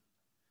crazy.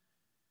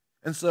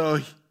 And so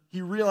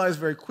he realized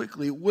very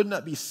quickly it would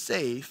not be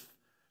safe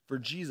for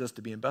Jesus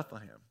to be in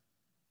Bethlehem.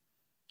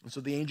 And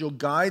so the angel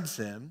guides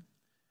him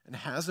and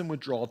has him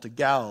withdraw to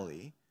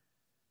Galilee,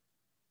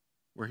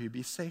 where he'd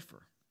be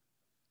safer.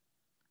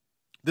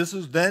 This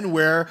is then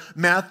where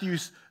Matthew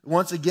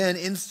once again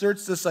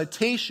inserts the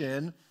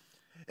citation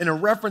in a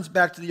reference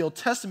back to the Old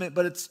Testament,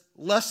 but it's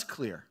less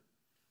clear.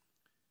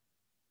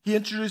 He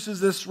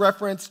introduces this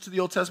reference to the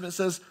Old Testament. It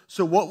says,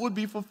 so what would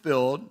be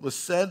fulfilled was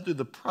said through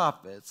the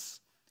prophets,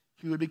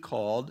 he would be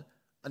called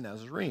a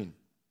Nazarene.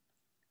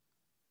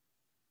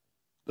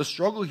 The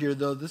struggle here,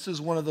 though, this is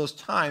one of those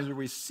times where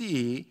we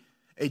see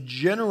a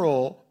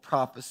general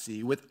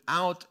prophecy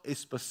without a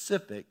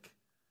specific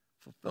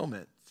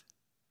fulfillment.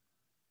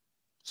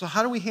 So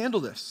how do we handle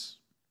this?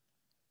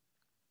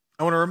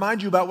 I want to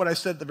remind you about what I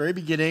said at the very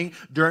beginning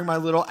during my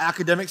little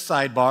academic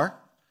sidebar.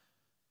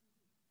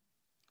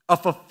 A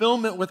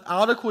fulfillment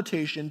without a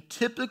quotation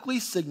typically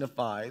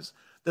signifies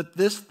that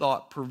this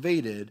thought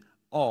pervaded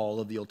all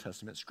of the Old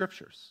Testament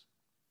scriptures.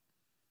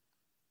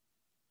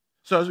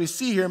 So as we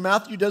see here,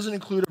 Matthew doesn't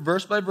include a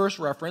verse-by-verse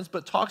reference,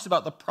 but talks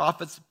about the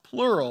prophets,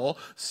 plural,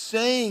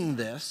 saying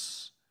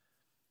this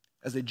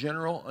as a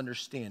general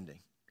understanding.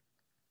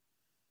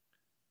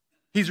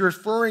 He's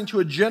referring to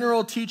a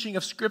general teaching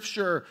of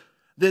Scripture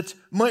that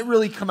might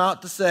really come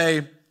out to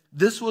say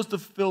this was to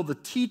fulfill the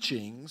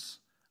teachings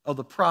of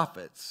the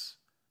prophets,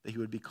 that he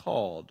would be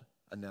called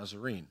a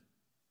Nazarene.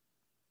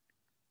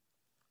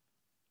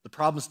 The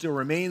problem still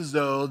remains,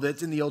 though,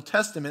 that in the Old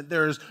Testament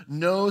there is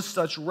no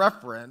such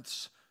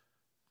reference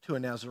to a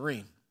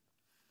Nazarene.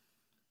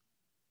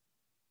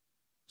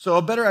 So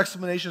a better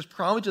explanation is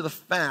probably to the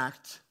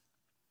fact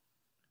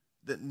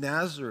that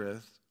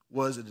Nazareth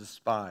was a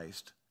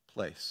despised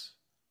place.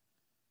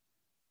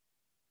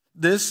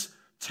 This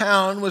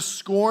town was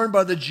scorned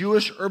by the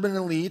Jewish urban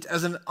elite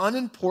as an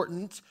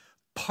unimportant,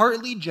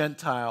 partly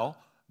Gentile,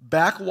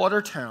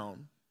 backwater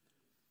town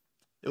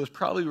that was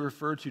probably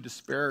referred to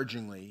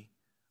disparagingly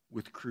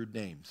with crude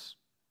names.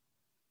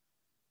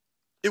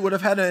 It would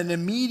have had an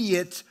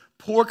immediate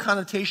poor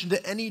connotation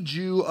to any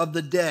Jew of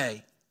the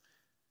day.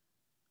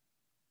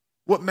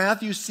 What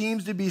Matthew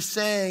seems to be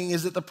saying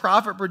is that the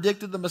prophet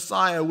predicted the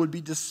Messiah would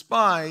be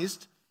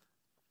despised,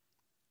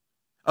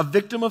 a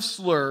victim of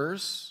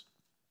slurs,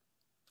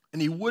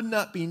 and he would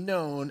not be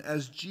known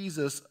as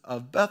Jesus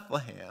of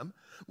Bethlehem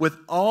with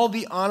all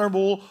the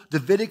honorable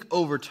Davidic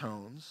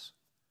overtones,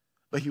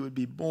 but he would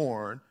be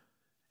born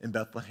in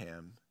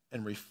Bethlehem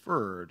and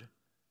referred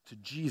to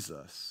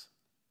Jesus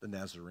the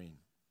Nazarene.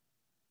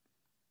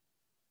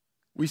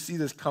 We see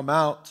this come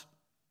out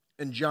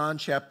in John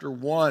chapter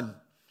 1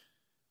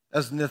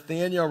 as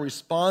Nathanael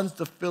responds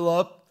to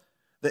Philip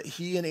that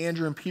he and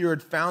Andrew and Peter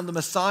had found the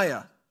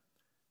Messiah.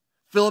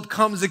 Philip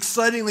comes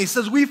excitingly,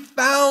 says, "We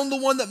found the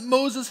one that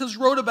Moses has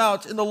wrote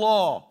about in the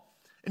law,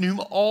 and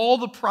whom all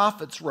the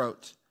prophets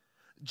wrote,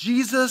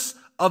 Jesus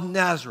of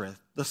Nazareth,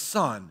 the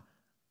son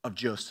of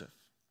Joseph."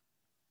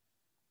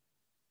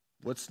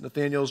 What's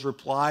Nathanael's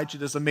reply to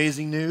this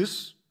amazing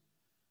news?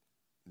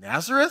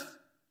 Nazareth?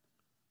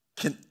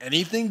 Can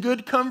anything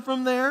good come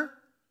from there?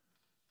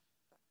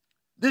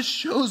 This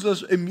shows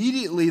us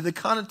immediately the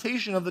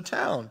connotation of the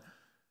town.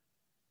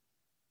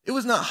 It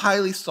was not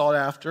highly sought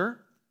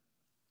after.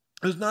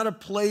 It was not a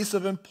place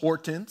of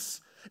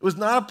importance. It was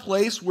not a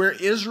place where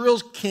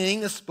Israel's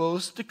king is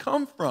supposed to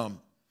come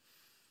from.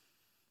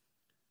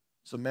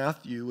 So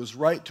Matthew was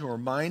right to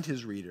remind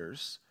his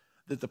readers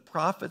that the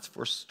prophets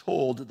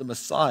foretold that the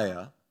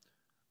Messiah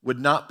would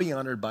not be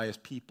honored by his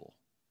people,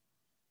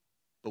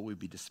 but would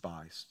be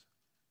despised.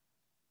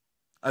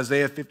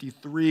 Isaiah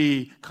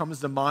 53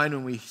 comes to mind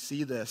when we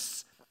see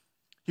this.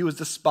 He was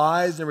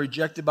despised and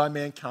rejected by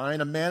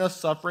mankind, a man of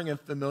suffering and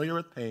familiar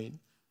with pain,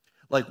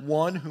 like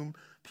one whom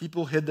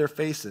people hid their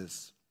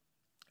faces.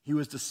 He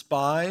was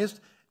despised,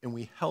 and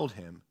we held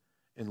him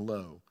in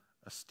low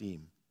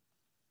esteem.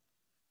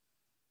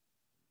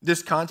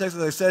 This context,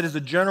 as I said, is a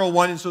general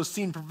one, and so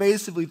seen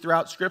pervasively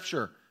throughout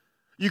Scripture.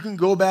 You can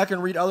go back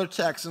and read other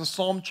texts in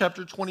Psalm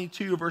chapter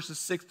 22, verses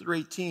 6 through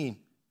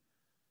 18.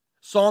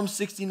 Psalm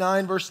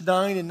 69, verse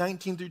 9 and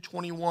 19 through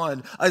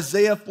 21.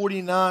 Isaiah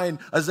 49,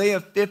 Isaiah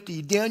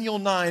 50, Daniel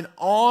 9,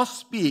 all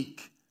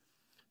speak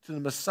to the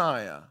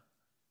Messiah,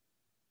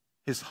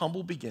 his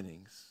humble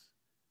beginnings,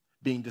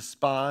 being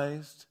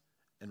despised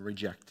and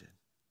rejected.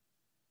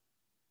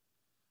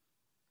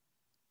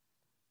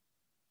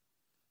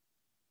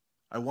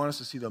 I want us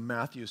to see that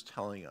Matthew is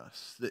telling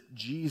us that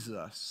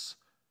Jesus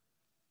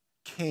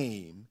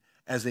came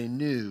as a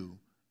new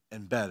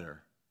and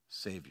better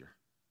Savior.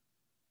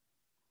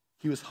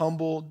 He was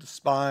humble,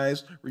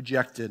 despised,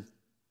 rejected.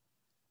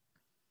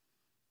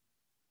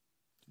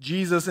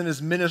 Jesus in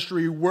his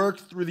ministry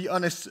worked through the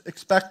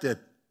unexpected.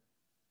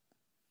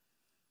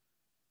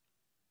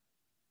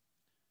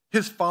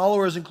 His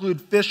followers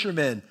include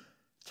fishermen,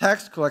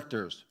 tax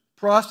collectors,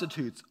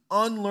 prostitutes,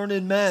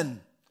 unlearned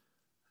men,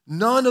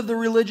 None of the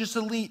religious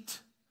elite,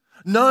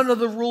 none of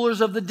the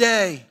rulers of the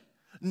day,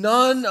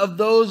 none of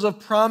those of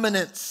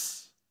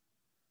prominence.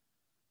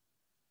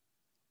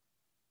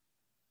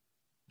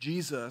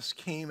 Jesus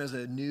came as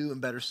a new and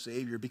better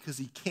Savior because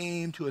he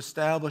came to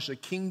establish a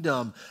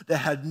kingdom that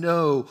had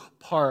no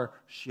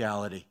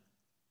partiality.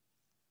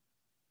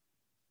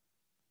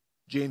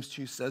 James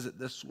 2 says it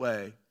this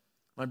way: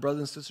 my brothers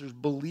and sisters,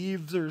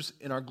 believers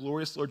in our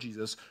glorious Lord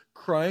Jesus,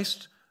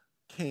 Christ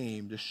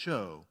came to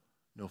show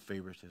no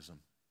favoritism.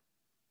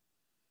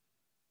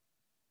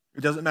 It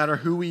doesn't matter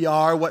who we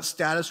are, what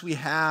status we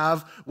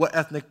have, what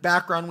ethnic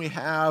background we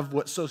have,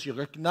 what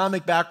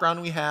socioeconomic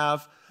background we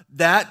have.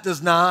 That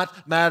does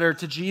not matter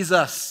to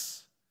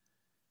Jesus.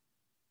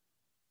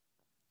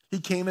 He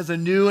came as a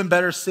new and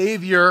better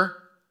Savior,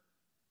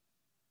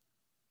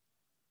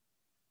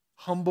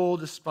 humble,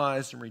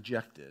 despised, and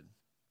rejected,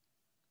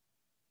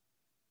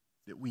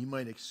 that we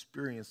might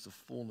experience the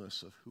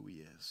fullness of who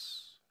he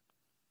is.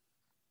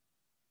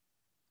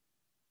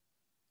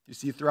 You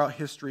see, throughout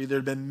history, there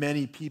have been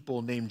many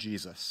people named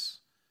Jesus.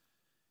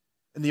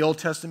 In the Old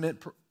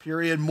Testament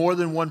period, more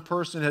than one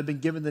person had been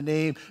given the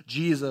name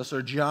Jesus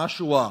or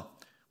Joshua,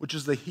 which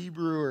is the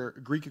Hebrew or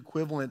Greek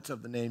equivalent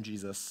of the name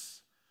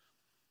Jesus.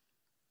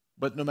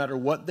 But no matter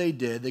what they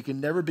did, they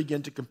can never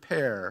begin to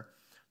compare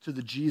to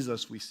the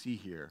Jesus we see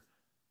here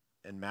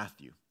in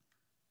Matthew.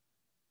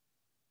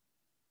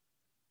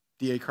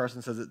 D.A.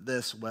 Carson says it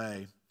this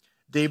way: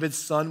 David's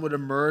son would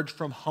emerge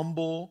from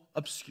humble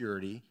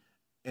obscurity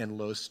and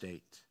low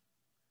state.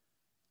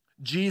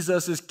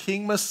 Jesus is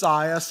King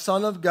Messiah,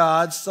 Son of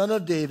God, Son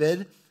of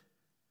David,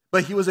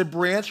 but he was a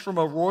branch from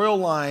a royal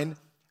line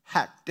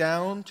hacked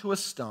down to a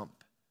stump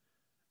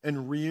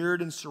and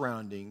reared in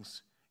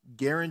surroundings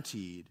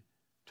guaranteed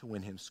to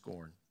win him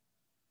scorn.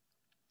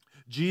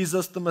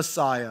 Jesus the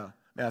Messiah,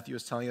 Matthew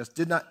is telling us,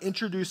 did not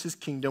introduce his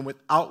kingdom with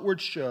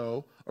outward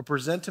show or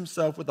present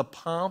himself with the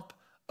pomp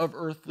of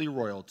earthly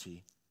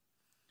royalty.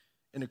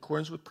 In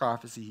accordance with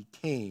prophecy, he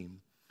came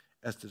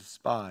as the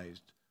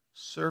despised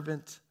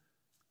servant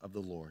of the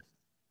Lord.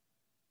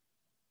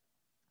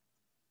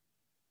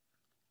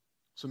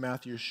 So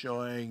Matthew is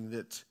showing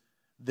that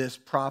this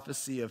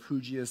prophecy of who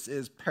Jesus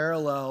is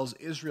parallels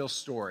Israel's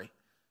story.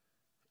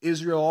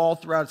 Israel all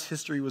throughout its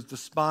history was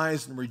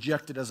despised and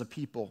rejected as a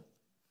people.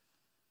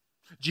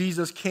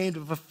 Jesus came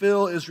to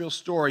fulfill Israel's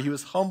story. He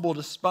was humble,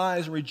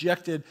 despised, and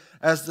rejected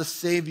as the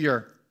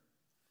Savior.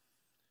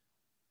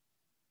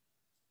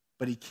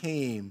 But he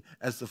came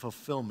as the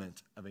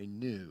fulfillment of a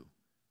new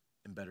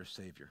and better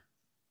Savior.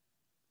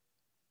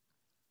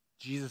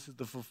 Jesus is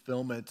the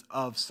fulfillment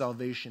of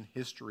salvation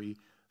history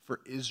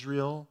for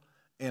Israel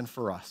and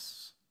for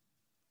us.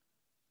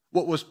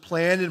 What was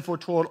planned and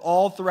foretold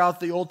all throughout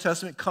the Old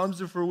Testament comes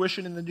to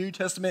fruition in the New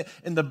Testament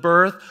in the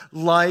birth,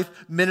 life,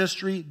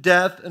 ministry,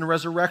 death, and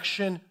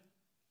resurrection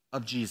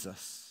of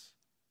Jesus.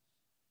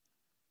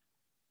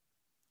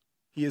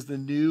 He is the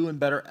new and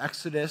better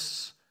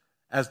Exodus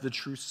as the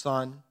true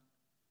Son,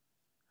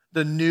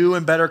 the new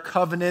and better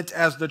covenant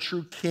as the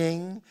true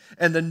King,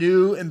 and the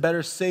new and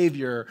better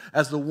Savior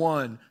as the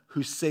one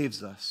who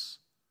saves us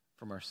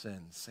from our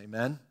sins.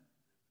 Amen?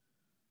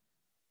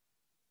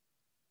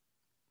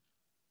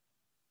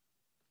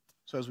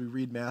 So as we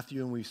read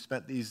Matthew, and we've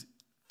spent these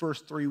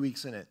first 3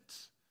 weeks in it,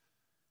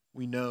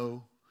 we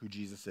know who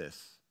Jesus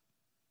is.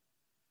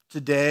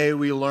 Today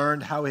we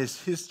learned how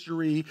his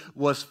history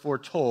was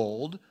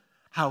foretold,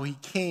 how he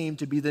came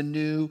to be the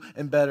new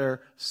and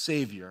better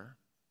Savior.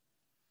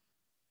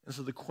 And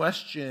so the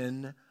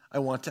question I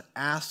want to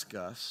ask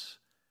us,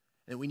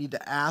 and we need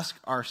to ask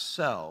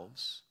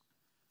ourselves,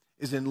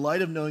 is in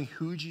light of knowing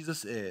who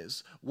Jesus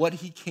is, what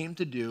he came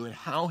to do, and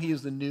how he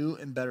is the new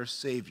and better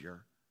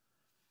Savior,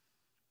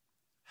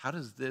 how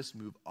does this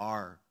move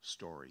our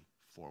story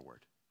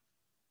forward?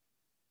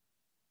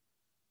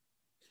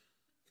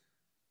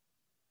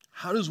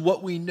 How does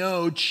what we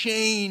know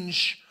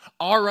change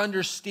our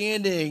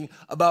understanding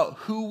about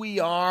who we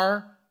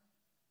are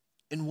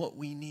and what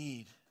we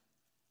need?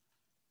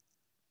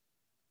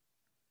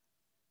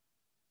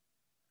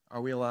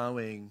 Are we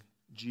allowing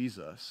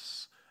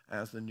Jesus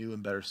as the new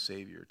and better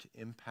Savior to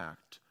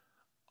impact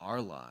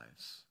our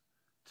lives,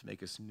 to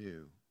make us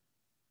new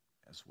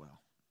as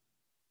well?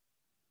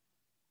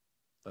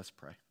 Let's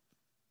pray.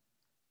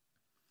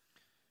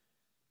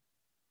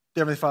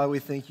 Dear Heavenly Father, we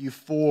thank you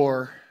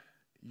for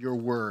your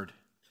word.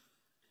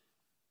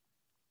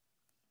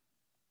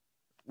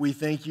 We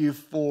thank you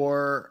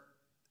for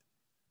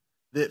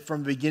that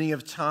from the beginning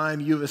of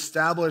time you've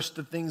established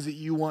the things that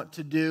you want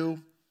to do,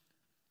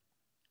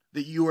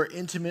 that you are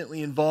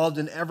intimately involved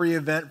in every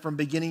event from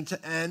beginning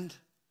to end.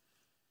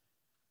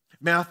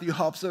 Matthew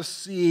helps us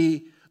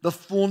see the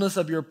fullness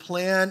of your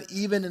plan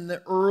even in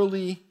the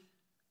early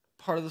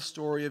part of the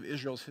story of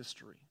Israel's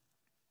history.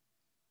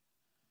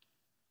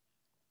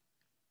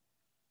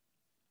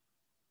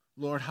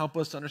 Lord, help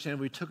us to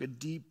understand we took a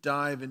deep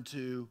dive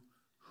into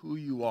who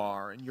you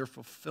are and your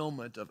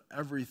fulfillment of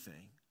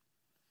everything.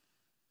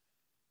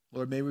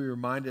 Lord, may we be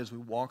reminded as we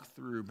walk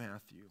through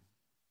Matthew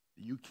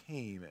that you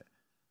came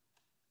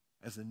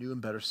as the new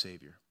and better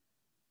Savior.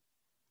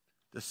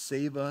 to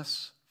save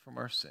us from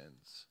our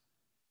sins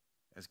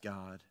as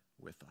God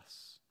with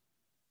us.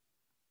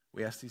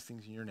 We ask these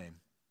things in your name.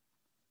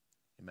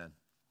 Amen.